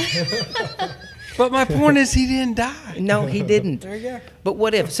 But my point is, he didn't die. No, he didn't. There you go. But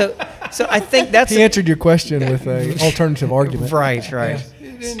what if? So I think that's... He answered your question with an alternative argument. Right.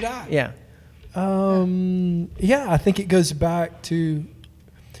 He didn't die. Yeah. I think it goes back to...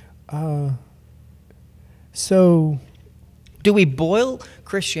 So... Do we boil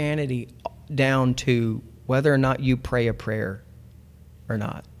Christianity down to whether or not you pray a prayer or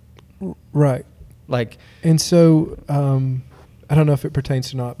not? Right. And so, I don't know if it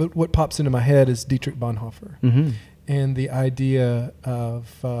pertains or not, but what pops into my head is Dietrich Bonhoeffer and the idea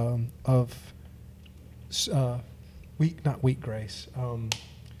of weak grace,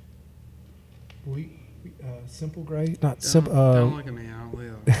 simple grace, not simple. Don't look at me. I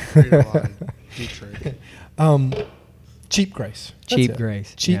will read a lot of Dietrich. Cheap grace. Cheap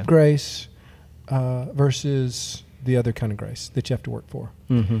grace. Cheap grace versus the other kind of grace that you have to work for.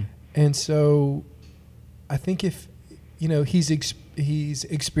 Mm-hmm. And so I think if, he's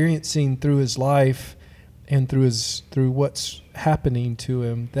experiencing through his life and through what's happening to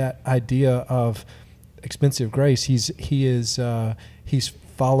him, that idea of expensive grace, he's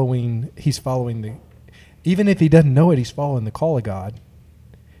following the, even if he doesn't know it, he's following the call of God.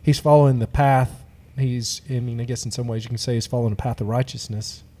 He's following the path. I guess in some ways you can say he's following a path of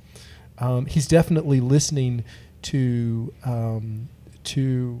righteousness. He's definitely listening to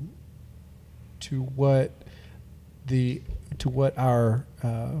what our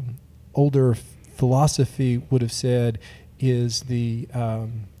older philosophy would have said is the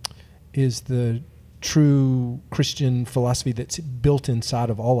true Christian philosophy that's built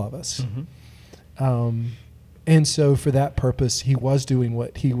inside of all of us. Mm-hmm. And so for that purpose, he was doing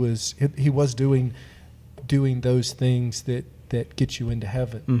what he was doing those things that get you into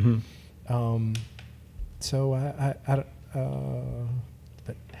heaven. Mm-hmm. So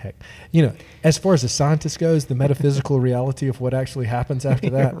but heck, as far as the scientist goes, the metaphysical reality of what actually happens after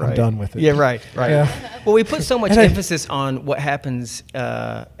that, right. I'm done with it. Yeah, right. Yeah. Well, we put so much emphasis on what happens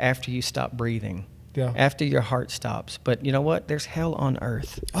after you stop breathing. after your heart stops. But you know what? There's hell on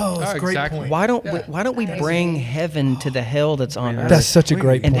earth. Oh, that's a great point. Why don't we bring heaven to the hell that's on earth? That's such a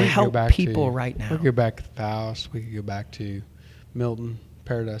great point. And help people right now. We could go back to Faust. We could go back to Milton,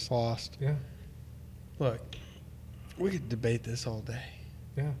 Paradise Lost. Yeah. Look, we could debate this all day.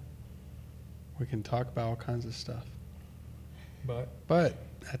 Yeah. We can talk about all kinds of stuff. But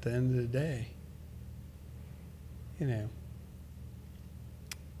at the end of the day, you know,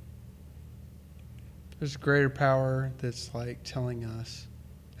 there's a greater power that's like telling us,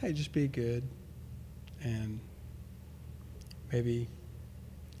 hey, just be good, and maybe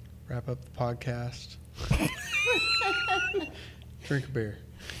wrap up the podcast. Drink a beer.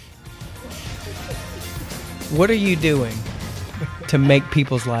 What are you doing to make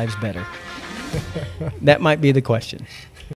people's lives better? That might be the question.